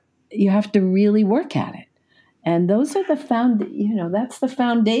 then you have to really work at it. And those are that's the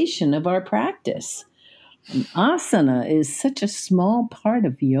foundation of our practice. And asana is such a small part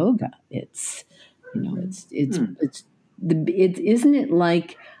of yoga. Isn't it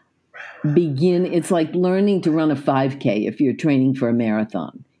like it's like learning to run a 5K if you're training for a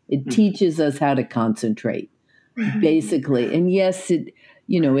marathon. It teaches us how to concentrate, basically. And yes, it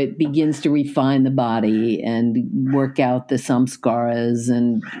begins to refine the body and work out the samskaras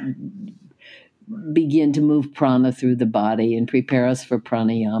and begin to move prana through the body and prepare us for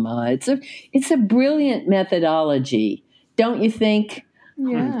pranayama. It's a brilliant methodology, don't you think?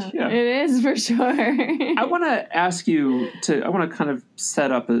 Yeah, it is for sure. I want to ask you I want to kind of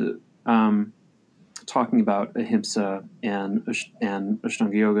set up talking about ahimsa and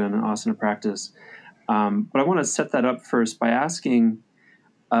Ashtanga yoga and asana practice. But I want to set that up first by asking,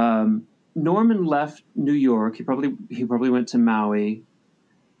 Norman left New York. He probably went to Maui.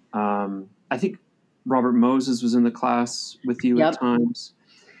 I think Robert Moses was in the class with you at times.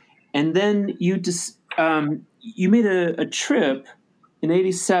 And then you made a trip in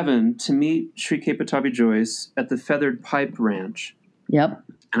 '87 to meet Sri K. Pattabhi Joyce at the Feathered Pipe Ranch. Yep.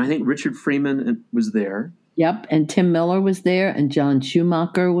 And I think Richard Freeman was there. Yep. And Tim Miller was there and John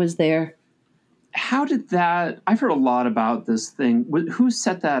Schumacher was there. How did that... I've heard a lot about this thing. Who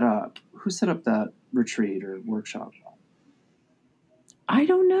set that up? Who set up that retreat or workshop? I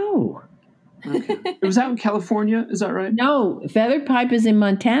don't know. Okay. It was out in California, is that right? No, Feathered Pipe is in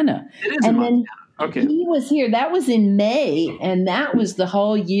Montana. It is in Montana. Okay. He was here. That was in May, and that was the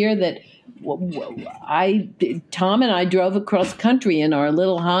whole year that Tom and I drove across country in our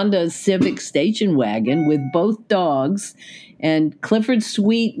little Honda Civic station wagon with both dogs, and Clifford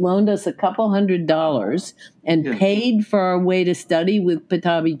Sweet loaned us a couple $100 and paid for our way to study with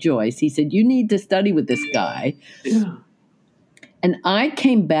Pattabhi Joyce. He said, "You need to study with this guy." Yeah. And I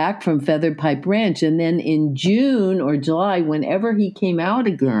came back from Feathered Pipe Ranch, and then in June or July, whenever he came out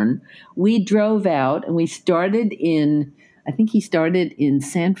again, we drove out, and we started I think he started in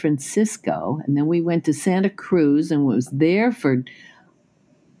San Francisco, and then we went to Santa Cruz and was there for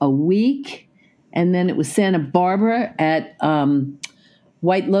a week, and then it was Santa Barbara at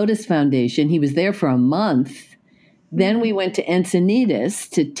White Lotus Foundation. He was there for a month. Then we went to Encinitas,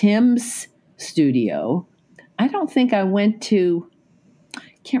 to Tim's studio. I don't think I went to...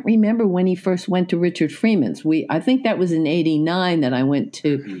 can't remember when he first went to Richard Freeman's. I think that was in '89 that I went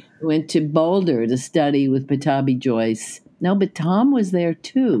to Boulder to study with Pattabhi Joyce. No, but Tom was there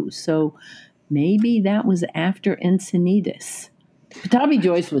too. So maybe that was after Encinitas. Pattabhi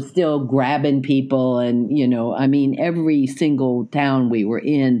Joyce was still grabbing people, and every single town we were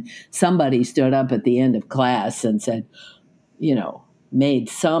in, somebody stood up at the end of class and said, made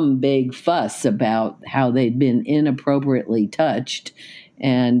some big fuss about how they'd been inappropriately touched.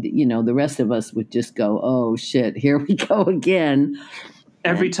 And, the rest of us would just go, oh, shit, here we go again.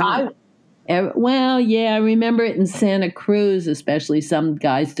 Every time. Well, yeah, I remember it in Santa Cruz, especially. Some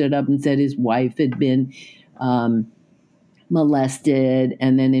guy stood up and said his wife had been molested.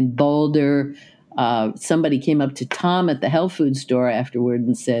 And then in Boulder, somebody came up to Tom at the health food store afterward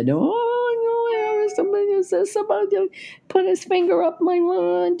and said, somebody put his finger up my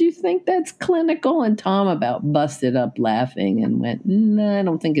line. Do you think that's clinical? And Tom about busted up laughing and went, no, I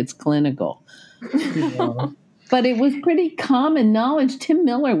don't think it's clinical. But it was pretty common knowledge. Tim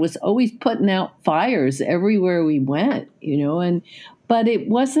Miller was always putting out fires everywhere we went, but it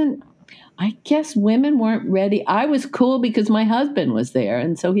wasn't, I guess women weren't ready. I was cool because my husband was there,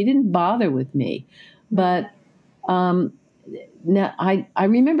 and so he didn't bother with me. But now I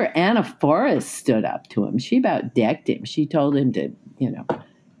remember Anna Forrest stood up to him. She about decked him. She told him to,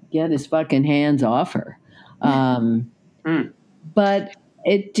 get his fucking hands off her. But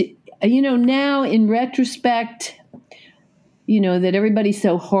it, now in retrospect, that everybody's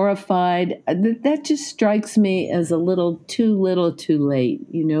so horrified, that just strikes me as a little too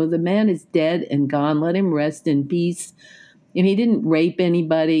late. The man is dead and gone. Let him rest in peace. And he didn't rape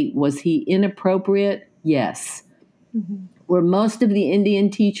anybody. Was he inappropriate? Yes. Mm-hmm. Were most of the Indian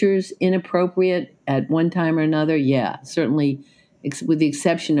teachers inappropriate at one time or another? Yeah, certainly, with the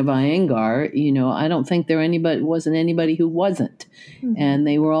exception of Iyengar. I don't think there wasn't anybody who wasn't. Mm-hmm. And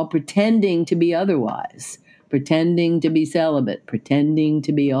they were all pretending to be otherwise, pretending to be celibate, pretending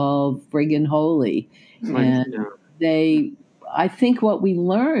to be all friggin' holy. And I think what we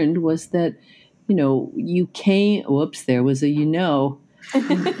learned was that, you can't, whoops, there was a,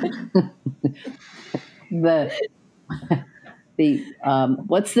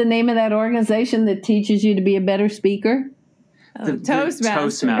 what's the name of that organization that teaches you to be a better speaker? The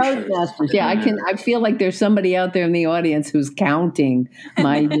Toastmasters. Toastmasters. Yeah, I feel like there's somebody out there in the audience who's counting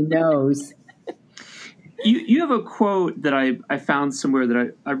my nose. You have a quote that I found somewhere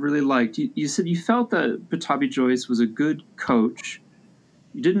that I really liked. You said you felt that Pattabhi Jois was a good coach.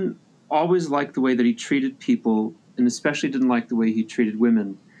 You didn't always like the way that he treated people, and especially didn't like the way he treated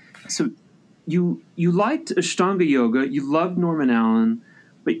women. So you liked Ashtanga Yoga, you loved Norman Allen,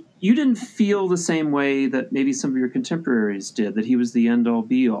 but you didn't feel the same way that maybe some of your contemporaries did, that he was the end-all,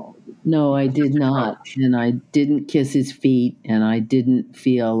 be-all. No, I did not. And I didn't kiss his feet, and I didn't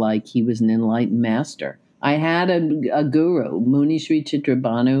feel like he was an enlightened master. I had a guru. Muni Sri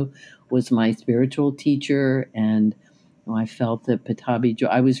Chitrabhanu was my spiritual teacher, and I felt that Pattabhi Jois,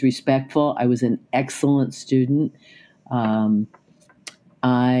 I was respectful. I was an excellent student.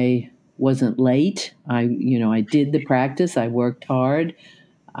 I wasn't late. I did the practice. I worked hard.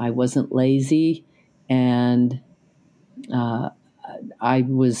 I wasn't lazy. And I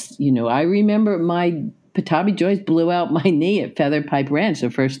was, I remember Pattabhi Jois blew out my knee at Feather Pipe Ranch the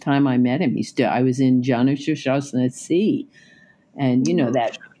first time I met him. I was in Janu Shasana at sea. And,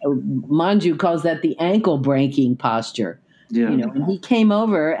 that Manju calls that the ankle breaking posture. Yeah. And he came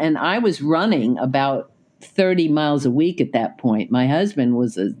over, and I was running about 30 miles a week at that point. My husband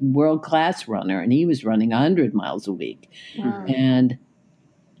was a world-class runner, and he was running 100 miles a week. Wow. And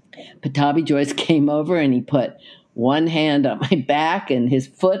Pattabhi Jois came over, and he put one hand on my back and his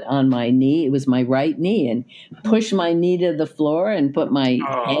foot on my knee. It was my right knee, and pushed my knee to the floor and put my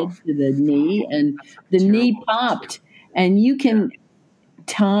head to the knee, and the knee popped. And you can,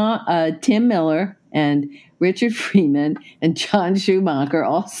 Tim Miller and Richard Freeman and John Schumacher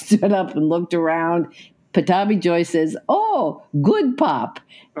all stood up and looked around. Pattabhi Jois says, "Oh, good pop."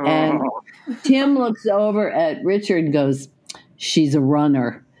 And Tim looks over at Richard and goes, "She's a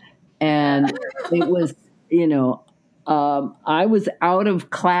runner." And it was, I was out of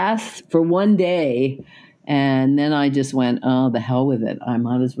class for one day. And then I just went, oh, the hell with it. I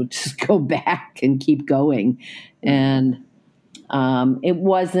might as well just go back and keep going. And it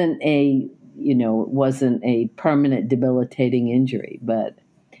wasn't a permanent debilitating injury, but.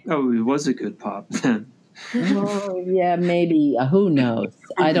 Oh, it was a good pop then. Oh, yeah, maybe. Who knows?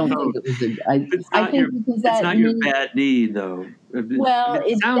 I don't think it was it's not your bad knee, though. Well,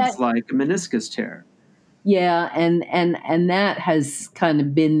 it sounds like a meniscus tear. Yeah, and that has kind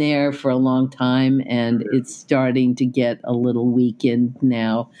of been there for a long time, and it's starting to get a little weakened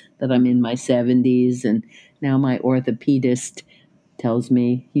now that I'm in my 70s, and now my orthopedist tells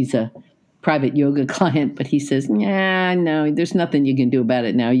me, he's a private yoga client, but he says, "Yeah, no, there's nothing you can do about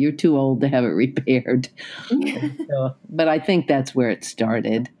it now. You're too old to have it repaired." So, but I think that's where it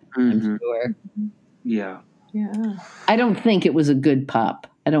started. I'm sure. Yeah. I don't think it was a good pop.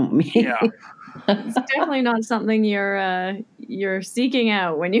 I don't mean. Yeah. It's definitely not something you're seeking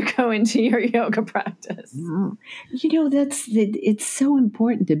out when you go into your yoga practice. No. It's so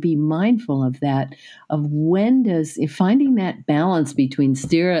important to be mindful of that, of finding that balance between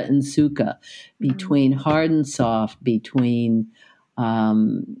sthira and sukha, between hard and soft, between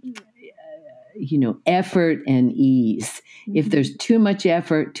effort and ease. If there's too much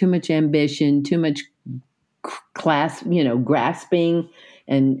effort, too much ambition, too much grasping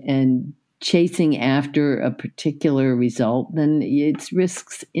and chasing after a particular result, then it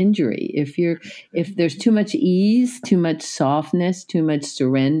risks injury. If there's too much ease, too much softness, too much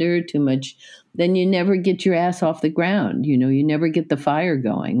surrender, then you never get your ass off the ground. You never get the fire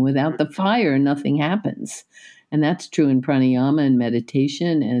going. Without the fire, nothing happens. And that's true in pranayama and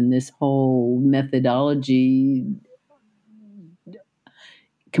meditation and this whole methodology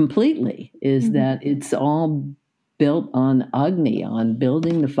completely, is that it's all built on Agni, on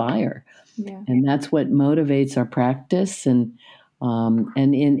building the fire. Yeah. And that's what motivates our practice. And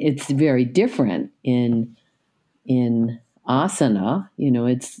it's very different in asana.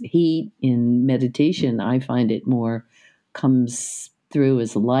 It's heat. In meditation, I find it more comes through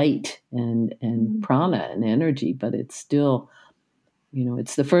as light and prana and energy, but it's still,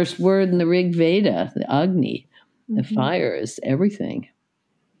 it's the first word in the Rig Veda, the Agni. The fire is everything.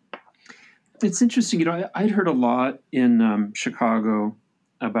 It's interesting. I'd heard a lot in Chicago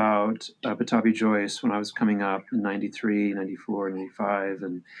about Pattabhi Jois when I was coming up in 93, 94, 95,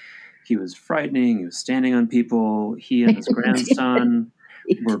 and he was frightening. He was standing on people. He and his grandson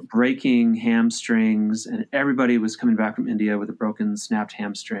were breaking hamstrings, and everybody was coming back from India with a broken, snapped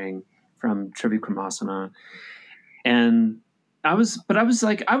hamstring from Trivikramasana. And I was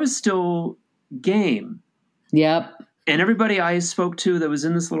still game. Yep. And everybody I spoke to that was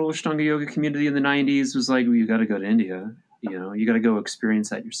in this little Ashtanga yoga community in the 90s was like, well, you got to go to India. You got to go experience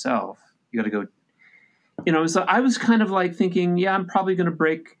that yourself. You got to go, so I was kind of like thinking, yeah, I'm probably going to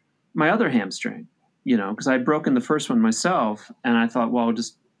break my other hamstring, because I'd broken the first one myself. And I thought, well,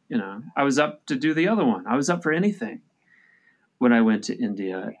 just, I was up to do the other one. I was up for anything when I went to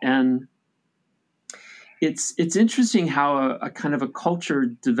India. And it's interesting how a kind of a culture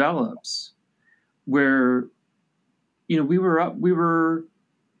develops where, we were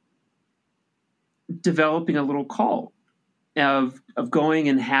developing a little cult of going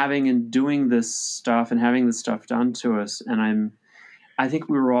and having and doing this stuff and having this stuff done to us. And I think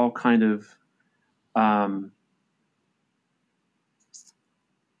we were all kind of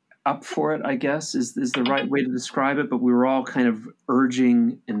up for it, I guess, is the right way to describe it. But we were all kind of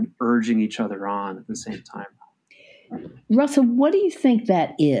urging each other on at the same time. Russell, what do you think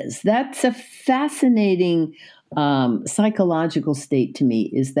that is? That's a fascinating psychological state to me,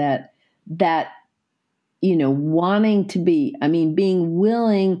 is that wanting to be, being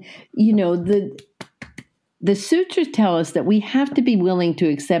willing, the sutras tell us that we have to be willing to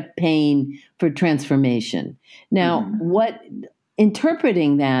accept pain for transformation. Now,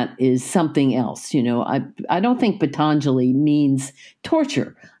 interpreting that is something else. I don't think Patanjali means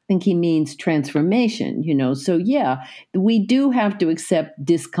torture. I think he means transformation, So yeah, we do have to accept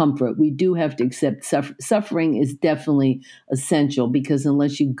discomfort. We do have to accept suffering is definitely essential, because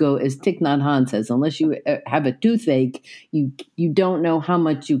unless you go, as Thich Nhat Hanh says, unless you have a toothache, you don't know how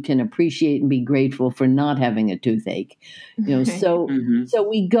much you can appreciate and be grateful for not having a toothache. So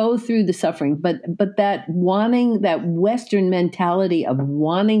we go through the suffering, but that Western mentality of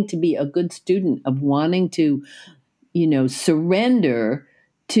wanting to be a good student, of wanting to, surrender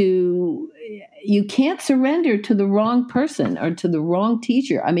to, you can't surrender to the wrong person or to the wrong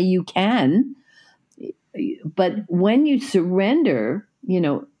teacher. You can, but when you surrender,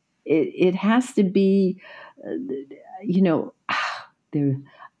 it has to be,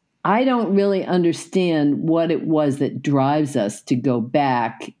 I don't really understand what it was that drives us to go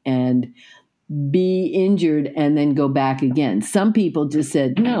back and be injured and then go back again. Some people just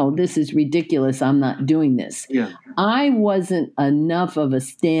said, no, this is ridiculous. I'm not doing this. Yeah. I wasn't enough of a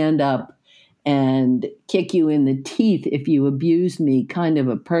stand up and kick you in the teeth if you abused me kind of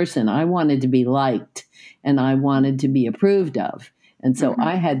a person. I wanted to be liked and I wanted to be approved of. And so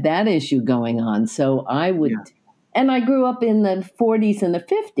I had that issue going on. So I would, and I grew up in the 40s and the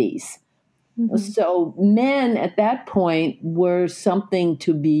 50s. So men at that point were something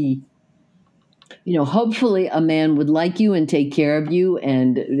to be, hopefully a man would like you and take care of you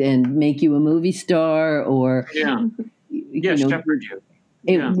and make you a movie star, or shepherd you.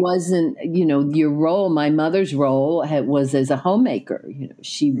 It wasn't, your role. My mother's role was as a homemaker.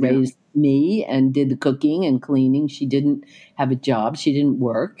 She raised me and did the cooking and cleaning. She didn't have a job. She didn't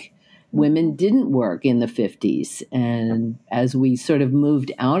work. women didn't work in the 50s. And as we sort of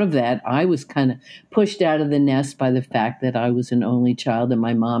moved out of that, I was kind of pushed out of the nest by the fact that I was an only child and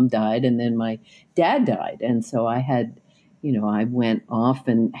my mom died and then my dad died. And so I had, I went off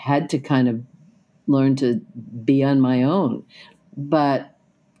and had to kind of learn to be on my own. But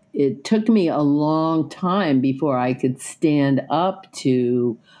it took me a long time before I could stand up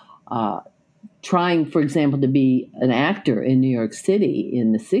to trying, for example, to be an actor in New York City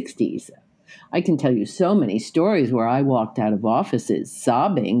in the 60s. I can tell you so many stories where I walked out of offices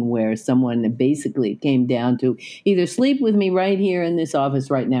sobbing, where someone basically came down to either sleep with me right here in this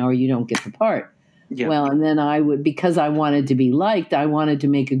office right now or you don't get the part. Yeah. Well, and then I would, because I wanted to be liked, I wanted to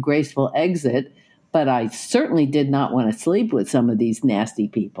make a graceful exit. But I certainly did not want to sleep with some of these nasty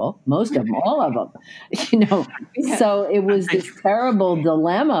people, most of them, all of them, Yeah. So it was this terrible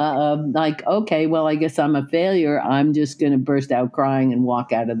dilemma of like, okay, well, I guess I'm a failure. I'm just going to burst out crying and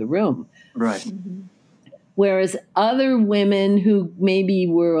walk out of the room. Right. Mm-hmm. Whereas other women who maybe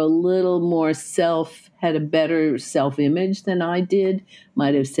were a little more had a better self-image than I did,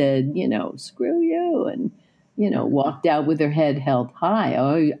 might have said, screw you, and walked out with their head held high.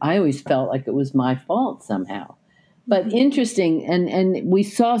 I always felt like it was my fault somehow. But interesting, and we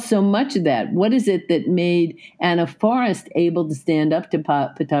saw so much of that. What is it that made Anna Forrest able to stand up to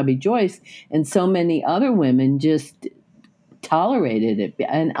Pattabhi Jois and so many other women just tolerated it?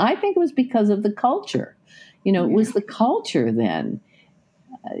 And I think it was because of the culture. It was the culture then.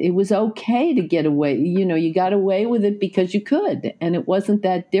 It was okay to get away. You got away with it because you could. And it wasn't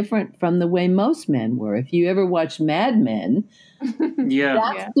that different from the way most men were. If you ever watched Mad Men,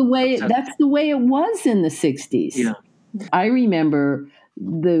 that's the way it was in the 60s. Yeah. I remember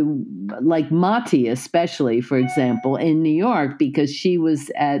Mati, especially, for example, in New York, because she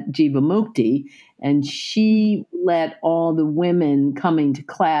was at Jivamukti and she let all the women coming to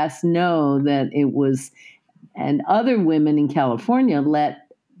class know that it was, and other women in California let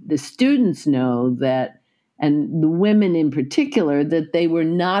the students know that, and the women in particular, that they were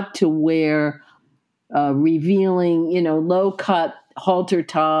not to wear revealing, low-cut halter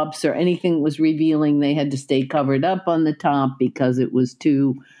tops or anything that was revealing. They had to stay covered up on the top because it was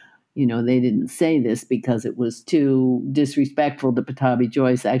too, they didn't say this because it was too disrespectful to Pattabhi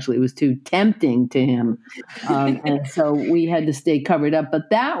Jois. Actually, it was too tempting to him. And so we had to stay covered up.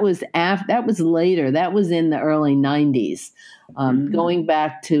 But that was later. That was in the early 90s. Going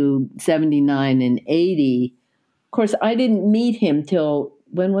back to 79 and 80. Of course, I didn't meet him till,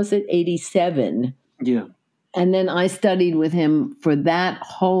 when was it? 87. Yeah. And then I studied with him for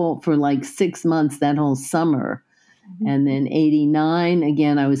like 6 months, that whole summer. And then 89,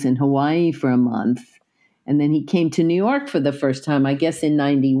 again, I was in Hawaii for a month. And then he came to New York for the first time, I guess in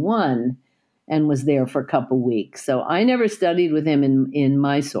 91, and was there for a couple weeks. So I never studied with him in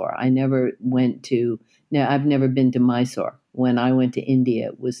Mysore. I've never been to Mysore. When I went to India,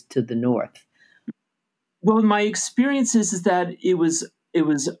 it was to the north. Well, my experience is that it was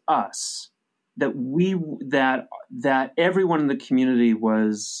us, that everyone in the community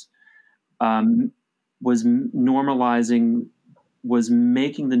was normalizing, was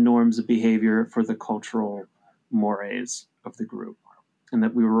making the norms of behavior for the cultural mores of the group, and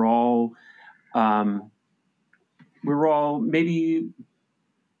that we were all maybe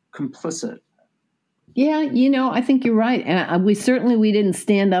complicit. Yeah, I think you're right. And we didn't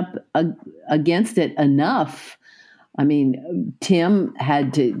stand up against it enough. I mean, Tim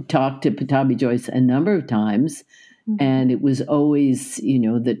had to talk to Pattabhi Jois a number of times, and it was always,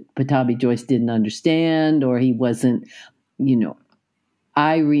 that Pattabhi Jois didn't understand, or he wasn't,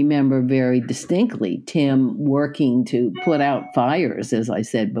 I remember very distinctly Tim working to put out fires, as I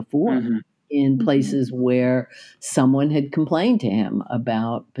said before, in places where someone had complained to him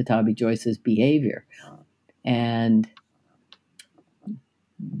about Pattabhi Jois's behavior. And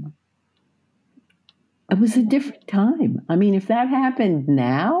it was a different time. I mean, if that happened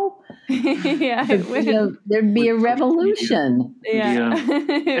now, there'd be a revolution. Yeah.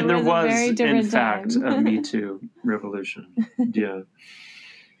 And there was, a very different in fact, time. a Me Too revolution. Yeah.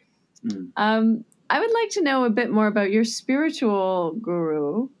 I would like to know a bit more about your spiritual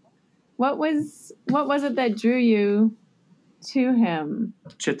guru. What was it that drew you to him?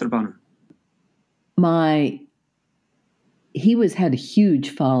 Chitrabhanu. He had a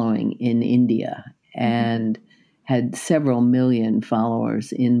huge following in India and had several million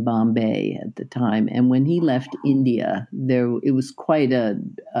followers in Bombay at the time. And when he left India, it was quite a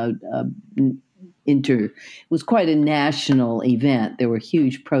national event. There were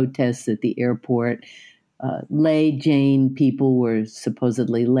huge protests at the airport. lay Jain people were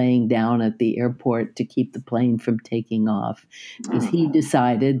supposedly laying down at the airport to keep the plane from taking off, because he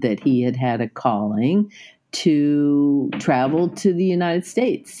decided that he had a calling to travel to the United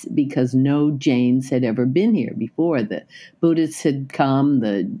States, because no Jains had ever been here before. The Buddhists had come,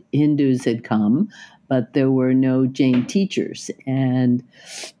 the Hindus had come, but there were no Jain teachers. And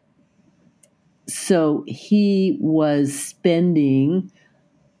so he was spending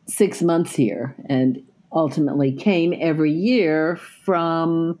 6 months here, and ultimately came every year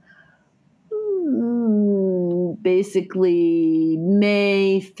from basically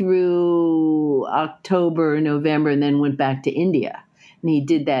May through October, November, and then went back to India. And he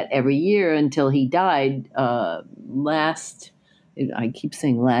did that every year until he died I keep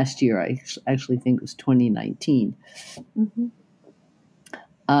saying last year. I actually think it was 2019. Mm-hmm.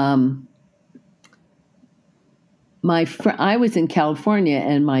 I was in California,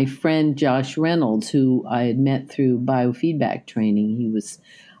 and my friend Josh Reynolds, who I had met through biofeedback training,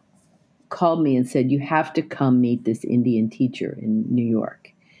 called me and said, "You have to come meet this Indian teacher in New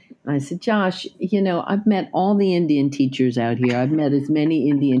York." And I said, "Josh, I've met all the Indian teachers out here. I've met as many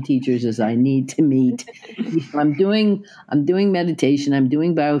Indian teachers as I need to meet. I'm doing meditation. I'm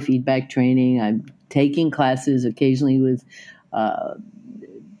doing biofeedback training. I'm taking classes occasionally with Choyam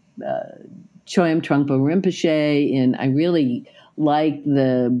Trungpa Rinpoche, and I really like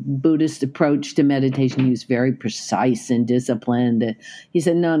the Buddhist approach to meditation. He was very precise and disciplined. He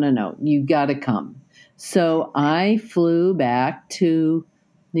said, no, you got to come." So I flew back to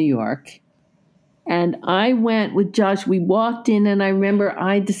New York, and I went with Josh. We walked in, and I remember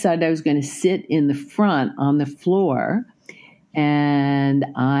I decided I was going to sit in the front on the floor, and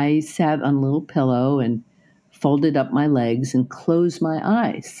I sat on a little pillow and folded up my legs and closed my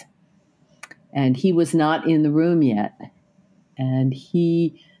eyes. And he was not in the room yet. And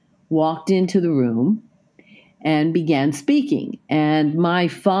he walked into the room and began speaking. And my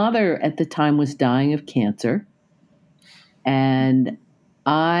father at the time was dying of cancer. And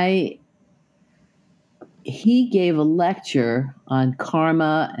he gave a lecture on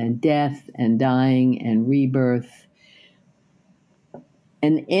karma and death and dying and rebirth,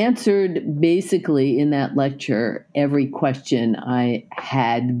 and answered basically in that lecture every question I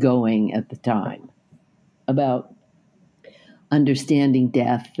had going at the time about understanding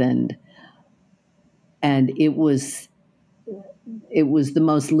death, and it was the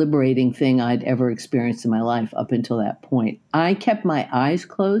most liberating thing I'd ever experienced in my life up until that point. I kept my eyes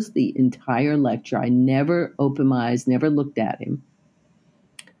closed the entire lecture. I never opened my eyes, never looked at him.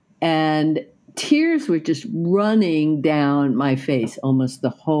 And tears were just running down my face almost the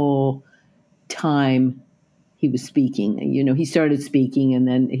whole time he was speaking. He started speaking, and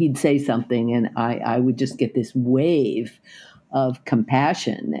then he'd say something, and I would just get this wave of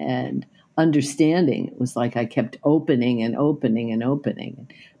compassion and understanding. It was like I kept opening and opening and opening.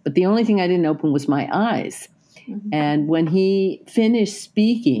 But the only thing I didn't open was my eyes. Mm-hmm. And when he finished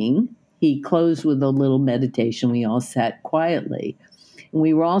speaking, he closed with a little meditation. We all sat quietly.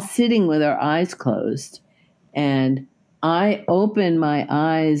 We were all sitting with our eyes closed, and I opened my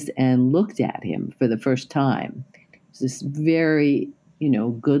eyes and looked at him for the first time. It was this very,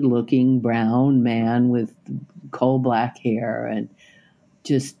 good-looking brown man with coal black hair and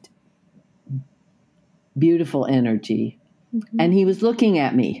just beautiful energy. Mm-hmm. And he was looking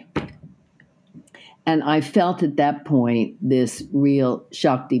at me. And I felt at that point this real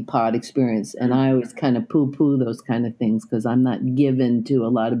Shaktipat experience. And I always kind of poo-poo those kind of things because I'm not given to a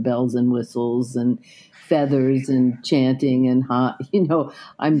lot of bells and whistles and feathers and chanting and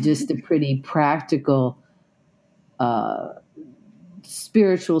I'm just a pretty practical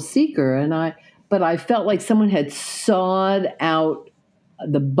spiritual seeker. But I felt like someone had sawed out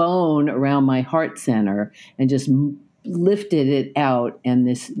the bone around my heart center and just lifted it out, and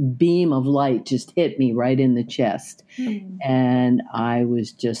this beam of light just hit me right in the chest. Mm. And I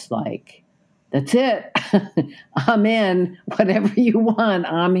was just like, that's it. I'm in. Whatever you want,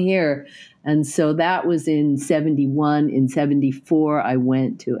 I'm here. And so that was in 71. In 74, I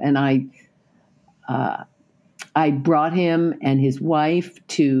went to, and I brought him and his wife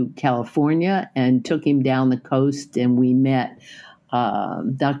to California and took him down the coast, and we met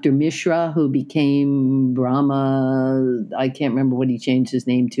Dr. Mishra, who became Brahma. I can't remember what he changed his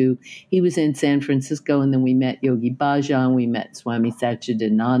name to. He was in San Francisco, and then we met Yogi Bhajan. We met Swami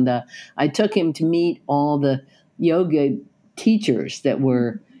Satchidananda. I took him to meet all the yoga teachers that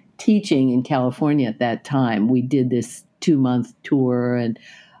were teaching in California at that time. We did this 2-month tour, and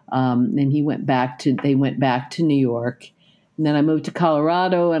they went back to New York. And then I moved to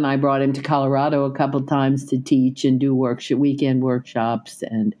Colorado, and I brought him to Colorado a couple times to teach and do weekend workshops.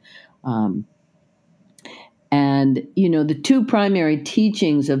 And And, the two primary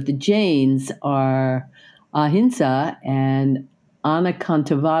teachings of the Jains are ahimsa and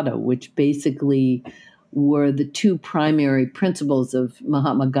anekantavada, which basically were the two primary principles of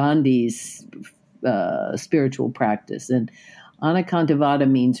Mahatma Gandhi's spiritual practice. And anekantavada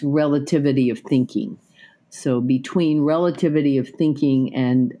means relativity of thinking. So between relativity of thinking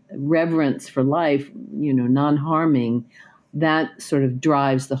and reverence for life, non-harming, that sort of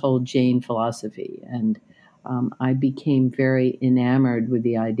drives the whole Jain philosophy. And I became very enamored with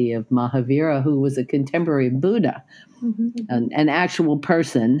the idea of Mahavira, who was a contemporary Buddha, an actual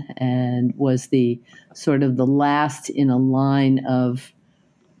person, and was the sort of the last in a line of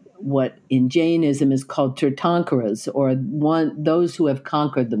what in Jainism is called Tirthankaras, or those who have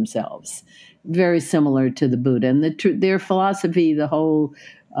conquered themselves, very similar to the Buddha. And their philosophy, the whole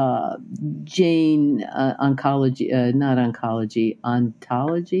Jain ontology,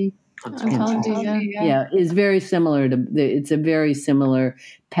 is very similar to. It's a very similar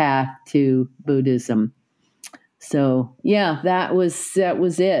path to Buddhism. So that was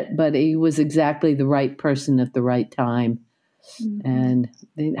it. But he was exactly the right person at the right time, and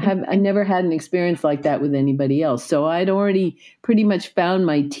I never had an experience like that with anybody else. So I'd already pretty much found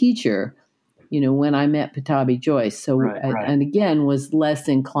my teacher, when I met Pattabhi Jois. So and again was less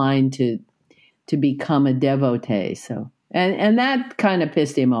inclined to become a devotee. So. And that kind of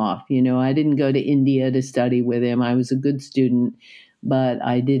pissed him off. I didn't go to India to study with him. I was a good student, but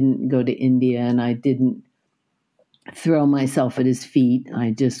I didn't go to India, and I didn't throw myself at his feet.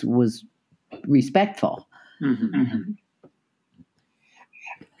 I just was respectful. Mm-hmm.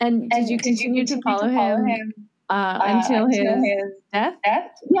 And did you continue to follow him until his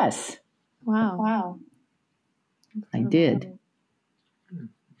death? Yes. Wow. I did.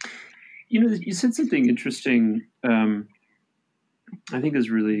 You said something interesting. I think is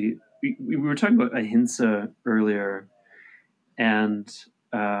really, we were talking about ahimsa earlier, and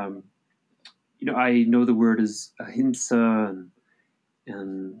I know the word is ahimsa,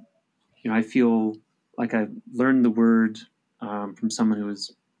 and I feel like I've learned the word from someone who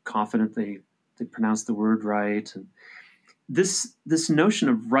is confident they pronounce the word right, and this notion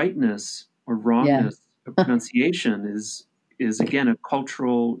of rightness or wrongness of pronunciation is again a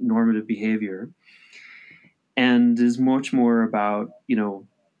cultural normative behavior, and is much more about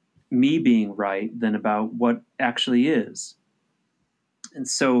me being right than about what actually is. And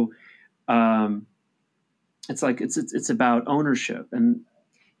so it's like it's about ownership. And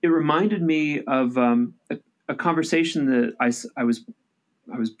it reminded me of a conversation that I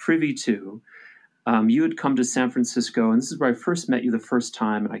was privy to. You had come to San Francisco, and this is where I first met you the first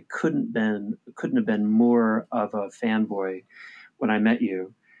time, and I couldn't have been more of a fanboy when I met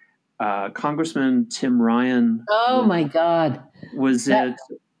you. Congressman Tim Ryan. Oh my God! Was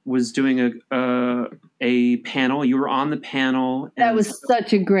doing a panel. You were on the panel. That was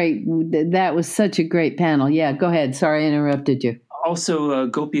such a great panel. Yeah, go ahead. Sorry, I interrupted you. Also,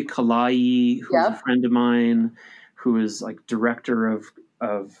 Gopi Kalai, who's a friend of mine, who is like director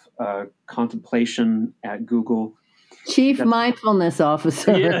of contemplation at Google. Chief Mindfulness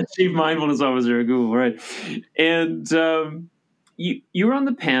Officer. Yeah, Chief Mindfulness Officer at Google, right. And you were on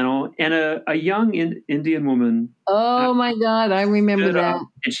the panel, and a young Indian woman. Oh my God, I remember that.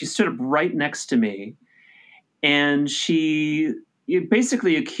 And she stood up right next to me, and she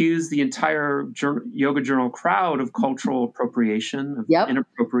basically accused the entire Yoga Journal crowd of cultural appropriation, of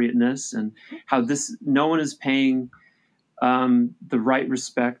inappropriateness, and how no one is paying the right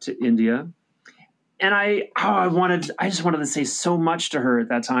respect to India. And I just wanted to say so much to her at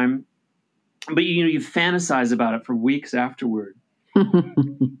that time, but you fantasize about it for weeks afterward.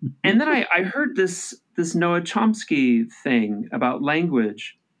 And then I heard this Noah Chomsky thing about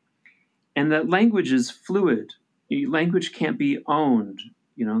language, and that language is fluid. Language can't be owned.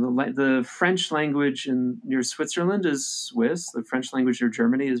 The French language near Switzerland is Swiss. The French language near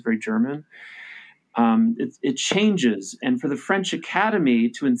Germany is very German. It changes, and for the French Academy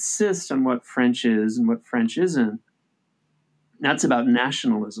to insist on what French is and what French isn't, that's about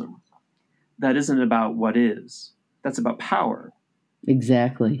nationalism. That isn't about what is. That's about power.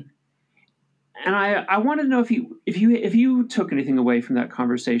 Exactly. And I wanted to know if you took anything away from that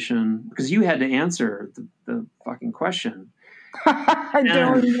conversation, because you had to answer the fucking question. I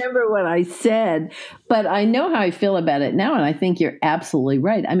don't remember what I said, but I know how I feel about it now, and I think you're absolutely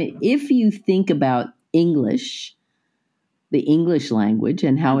right. I mean, if you think about English, the English language,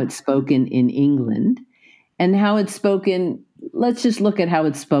 and how it's spoken in England, and how it's spoken, let's just look at how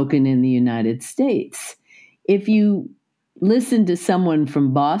it's spoken in the United States. If you listen to someone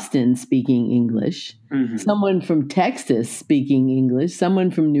from Boston speaking English, someone from Texas speaking English,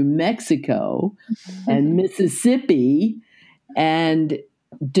 someone from New Mexico and Mississippi and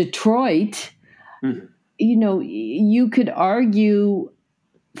Detroit, you could argue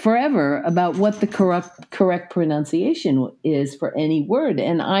forever about what the correct pronunciation is for any word.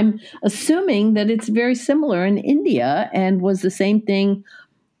 And I'm assuming that it's very similar in India and was the same thing.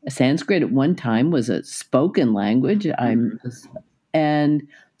 Sanskrit at one time was a spoken language. And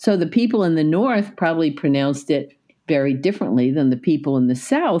so the people in the north probably pronounced it very differently than the people in the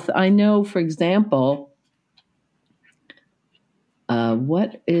south. I know, for example,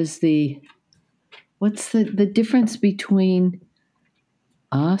 what's the difference between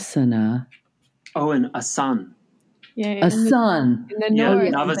asana? Oh, and asan. Yeah, asan. In the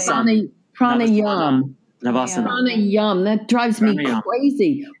north. Pranayam. Navasana. Pranayam. That drives me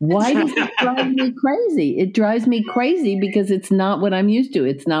crazy. Why does it drive me crazy? It drives me crazy because it's not what I'm used to.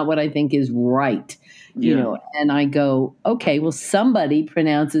 It's not what I think is right. And I go, okay, well, somebody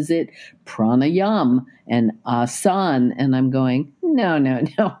pronounces it pranayam and asan. And I'm going, no.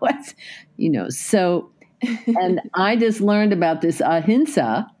 What's, so, and I just learned about this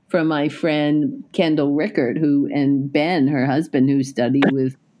ahimsa from my friend Kendall Rickard, and Ben, her husband, who studied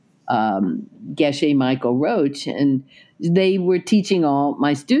with Geshe Michael Roach, and they were teaching all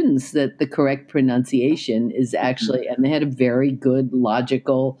my students that the correct pronunciation is actually, and they had a very good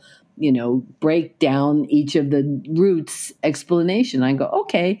logical, break down each of the roots explanation. I go,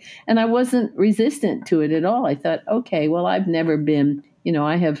 okay. And I wasn't resistant to it at all. I thought, okay, well, I've never been,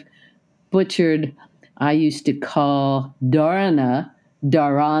 I have butchered, I used to call dharana,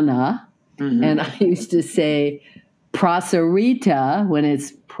 and I used to say prasarita when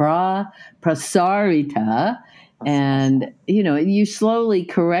it's prasarita, and you slowly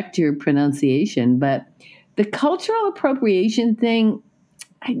correct your pronunciation. But the cultural appropriation thing,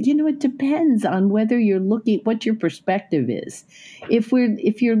 it depends on whether you're looking what your perspective is.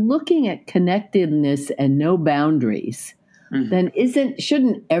 If you're looking at connectedness and no boundaries, then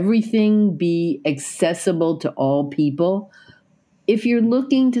shouldn't everything be accessible to all people? If you're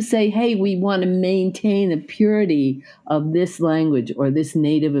looking to say, hey, we want to maintain the purity of this language or this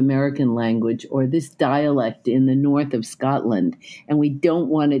Native American language or this dialect in the north of Scotland, and we don't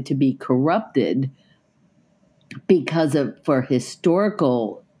want it to be corrupted for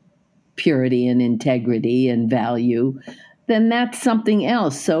historical purity and integrity and value, then that's something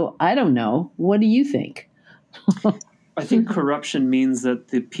else. So I don't know. What do you think? I think corruption means that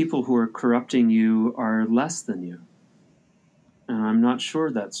the people who are corrupting you are less than you. And I'm not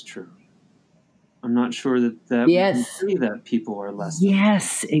sure that's true. I'm not sure that we can say that people are less than you.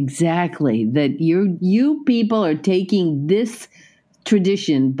 Exactly. That you people are taking this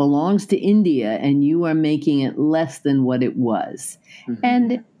tradition belongs to India and you are making it less than what it was.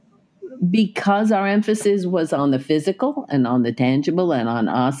 And because our emphasis was on the physical and on the tangible and on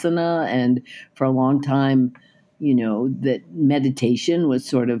asana, and for a long time, that meditation was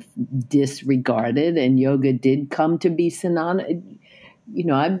sort of disregarded and yoga did come to be synonymous.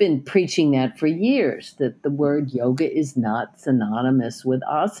 I've been preaching that for years, that the word yoga is not synonymous with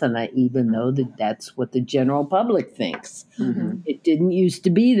asana, even though that's what the general public thinks. It didn't used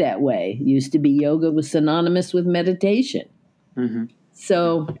to be that way. It used to be yoga was synonymous with meditation.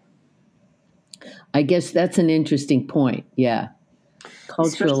 So I guess that's an interesting point. Yeah.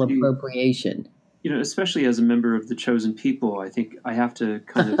 Cultural appropriation. Especially as a member of the chosen people, I think I have to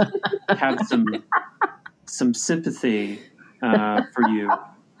kind of have some sympathy for you,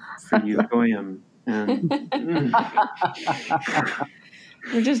 Goyam. And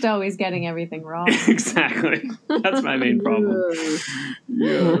we're just always getting everything wrong. Exactly. That's my main problem.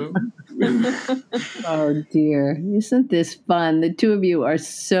 Oh dear. Isn't this fun? The two of you are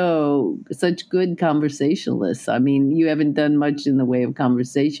such good conversationalists. I mean, you haven't done much in the way of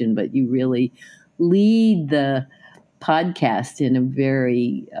conversation, but you really lead the podcast in a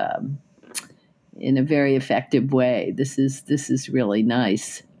very effective way. This is really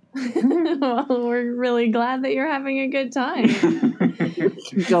nice. Well, we're really glad that you're having a good time.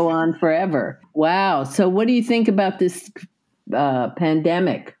 Go on forever. Wow. So what do you think about this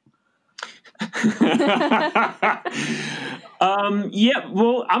pandemic?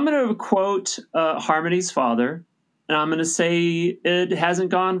 Well, I'm going to quote Harmony's father, and I'm going to say it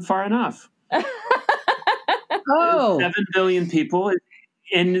hasn't gone far enough. 7 billion people,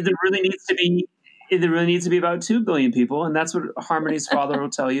 and there really needs to be about 2 billion people, and that's what Harmony's father will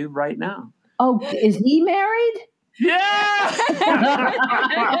tell you right now. Oh, is he married? Yeah.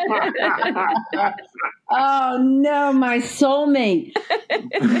 Oh no, my soulmate.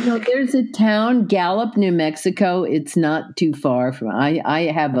 There's a town, Gallup, New Mexico. It's not too far from.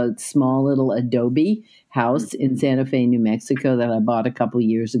 I have a small little adobe house in Santa Fe, New Mexico that I bought a couple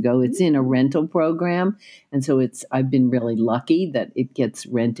years ago. It's in a rental program, and so I've been really lucky that it gets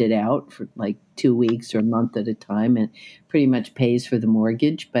rented out for like 2 weeks or a month at a time, and pretty much pays for the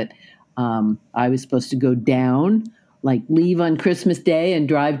mortgage. But I was supposed to go down, like leave on Christmas Day and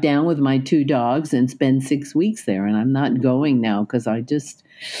drive down with my 2 dogs and spend 6 weeks there. And I'm not going now because I just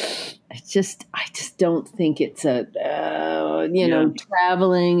don't think it's a,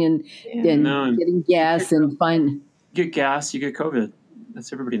 traveling and getting gas and find. Get gas, you get COVID.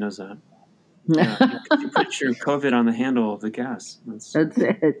 Everybody knows that. Yeah, you put your COVID on the handle of the gas. That's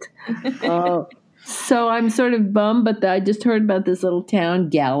it. Oh. So I'm sort of bummed, but I just heard about this little town,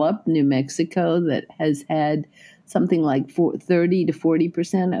 Gallup, New Mexico, that has had something like 30 to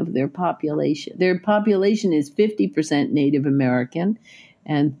 40% of their population. Their population is 50% Native American,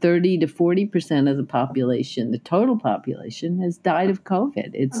 and 30 to 40% of the population, the total population, has died of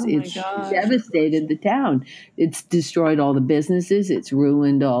COVID. It's devastated the town. It's destroyed all the businesses. It's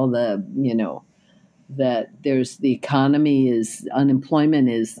ruined all the, that there's the economy is unemployment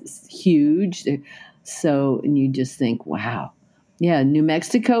is huge. So, and you just think, wow. Yeah, New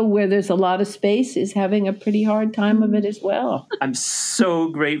Mexico, where there's a lot of space, is having a pretty hard time of it as well. I'm so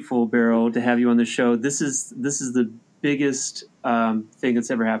grateful, Beryl, to have you on the show. This is the biggest thing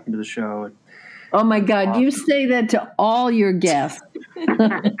that's ever happened to the show. Oh my God, you say that to all your guests.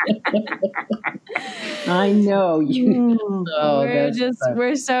 I know you.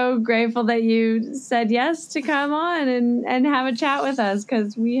 We're so grateful that you said yes to come on and have a chat with us,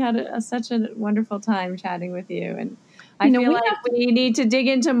 because we had such a wonderful time chatting with you. And I feel like we need to dig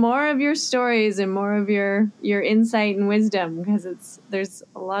into more of your stories and more of your insight and wisdom, because there's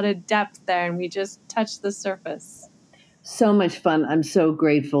a lot of depth there, and we just touched the surface. So much fun. I'm so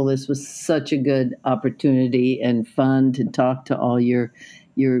grateful. This was such a good opportunity and fun to talk to all your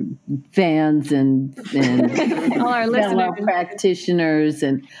fans and all our listeners, practitioners,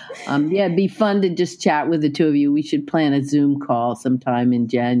 and it'd be fun to just chat with the two of you. We should plan a Zoom call sometime in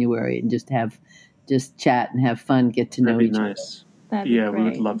January and just chat and have fun, get to know each other. That'd be great. We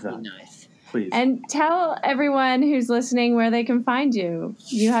would love that. Nice. Please. And tell everyone who's listening where they can find you.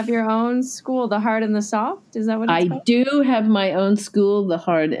 You have your own school, The Hard and the Soft. Is that what it's called? I do have my own school, The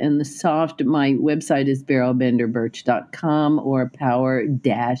Hard and the Soft. My website is berylbenderbirch.com or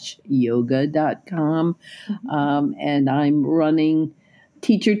power-yoga.com. And I'm running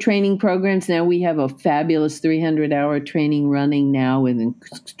teacher training programs. Now we have a fabulous 300-hour training running now with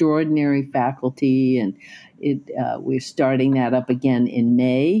extraordinary faculty. And we're starting that up again in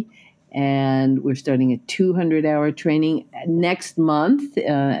May. And we're starting a 200-hour training next month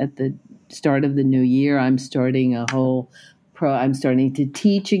at the start of the new year. I'm starting I'm starting to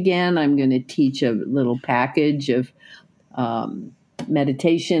teach again. I'm going to teach a little package of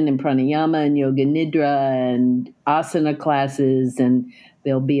meditation and pranayama and yoga nidra and asana classes. And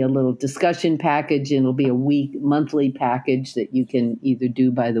there'll be a little discussion package, and it'll be a monthly package that you can either do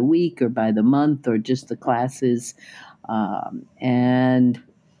by the week or by the month or just the classes. And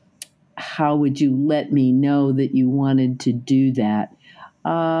how would you let me know that you wanted to do that?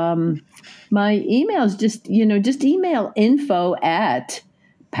 My email is just email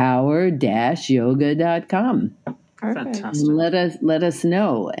info@power-yoga.com. Fantastic. Let us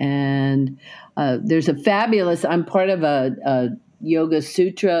know. And there's I'm part of a Yoga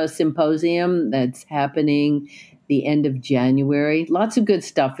Sutra symposium that's happening the end of January. Lots of good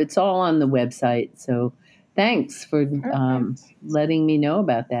stuff. It's all on the website. So thanks for letting me know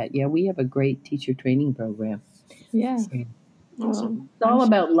about that. Yeah, we have a great teacher training program. Yeah. Awesome. It's all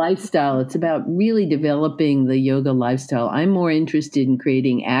about lifestyle. It's about really developing the yoga lifestyle. I'm more interested in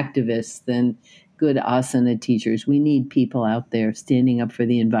creating activists than good asana teachers. We need people out there standing up for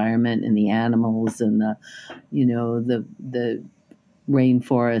the environment and the animals and the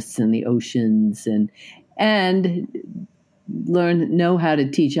rainforests and the oceans and know how to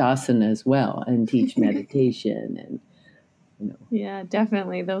teach asana as well and teach meditation and Yeah,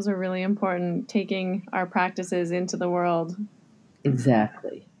 definitely. Those are really important, taking our practices into the world.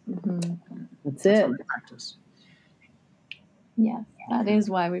 Exactly. Mm-hmm. That's it. How we practice. Yes. That is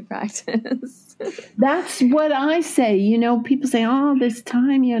why we practice. That's what I say. People say, "Oh, this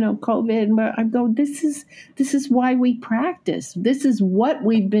time, COVID." But I go, "This is why we practice. This is what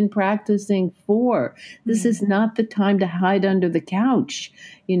we've been practicing for. This is not the time to hide under the couch.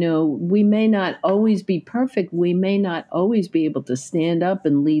 We may not always be perfect. We may not always be able to stand up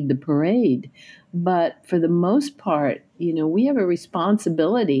and lead the parade, but for the most part, we have a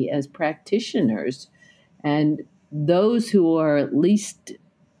responsibility as practitioners, and those who are at least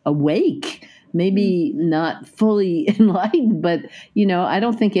awake, maybe not fully enlightened, but I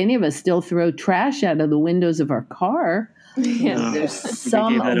don't think any of us still throw trash out of the windows of our car. Yeah. There's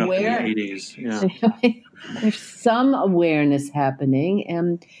some awareness. Yeah. There's some awareness happening,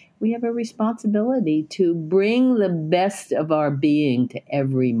 and we have a responsibility to bring the best of our being to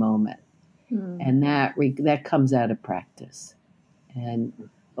every moment, and that comes out of practice, and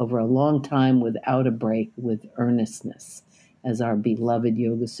over a long time, without a break, with earnestness, as our beloved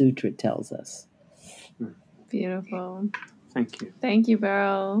Yoga Sutra tells us. Beautiful. Thank you. Thank you,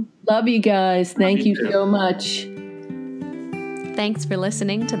 Beryl. Love you guys. Thank you so much. Thanks for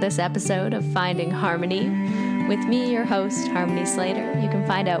listening to this episode of Finding Harmony with me, your host, Harmony Slater. You can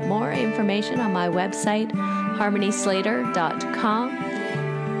find out more information on my website, harmonyslater.com,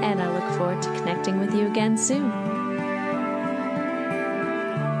 and I look forward to connecting with you again soon.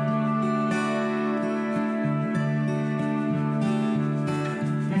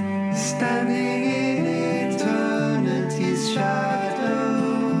 Standing in eternity's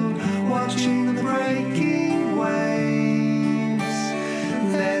shadow, watching the breaking waves.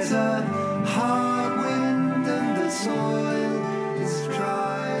 There's a hard wind and the soul.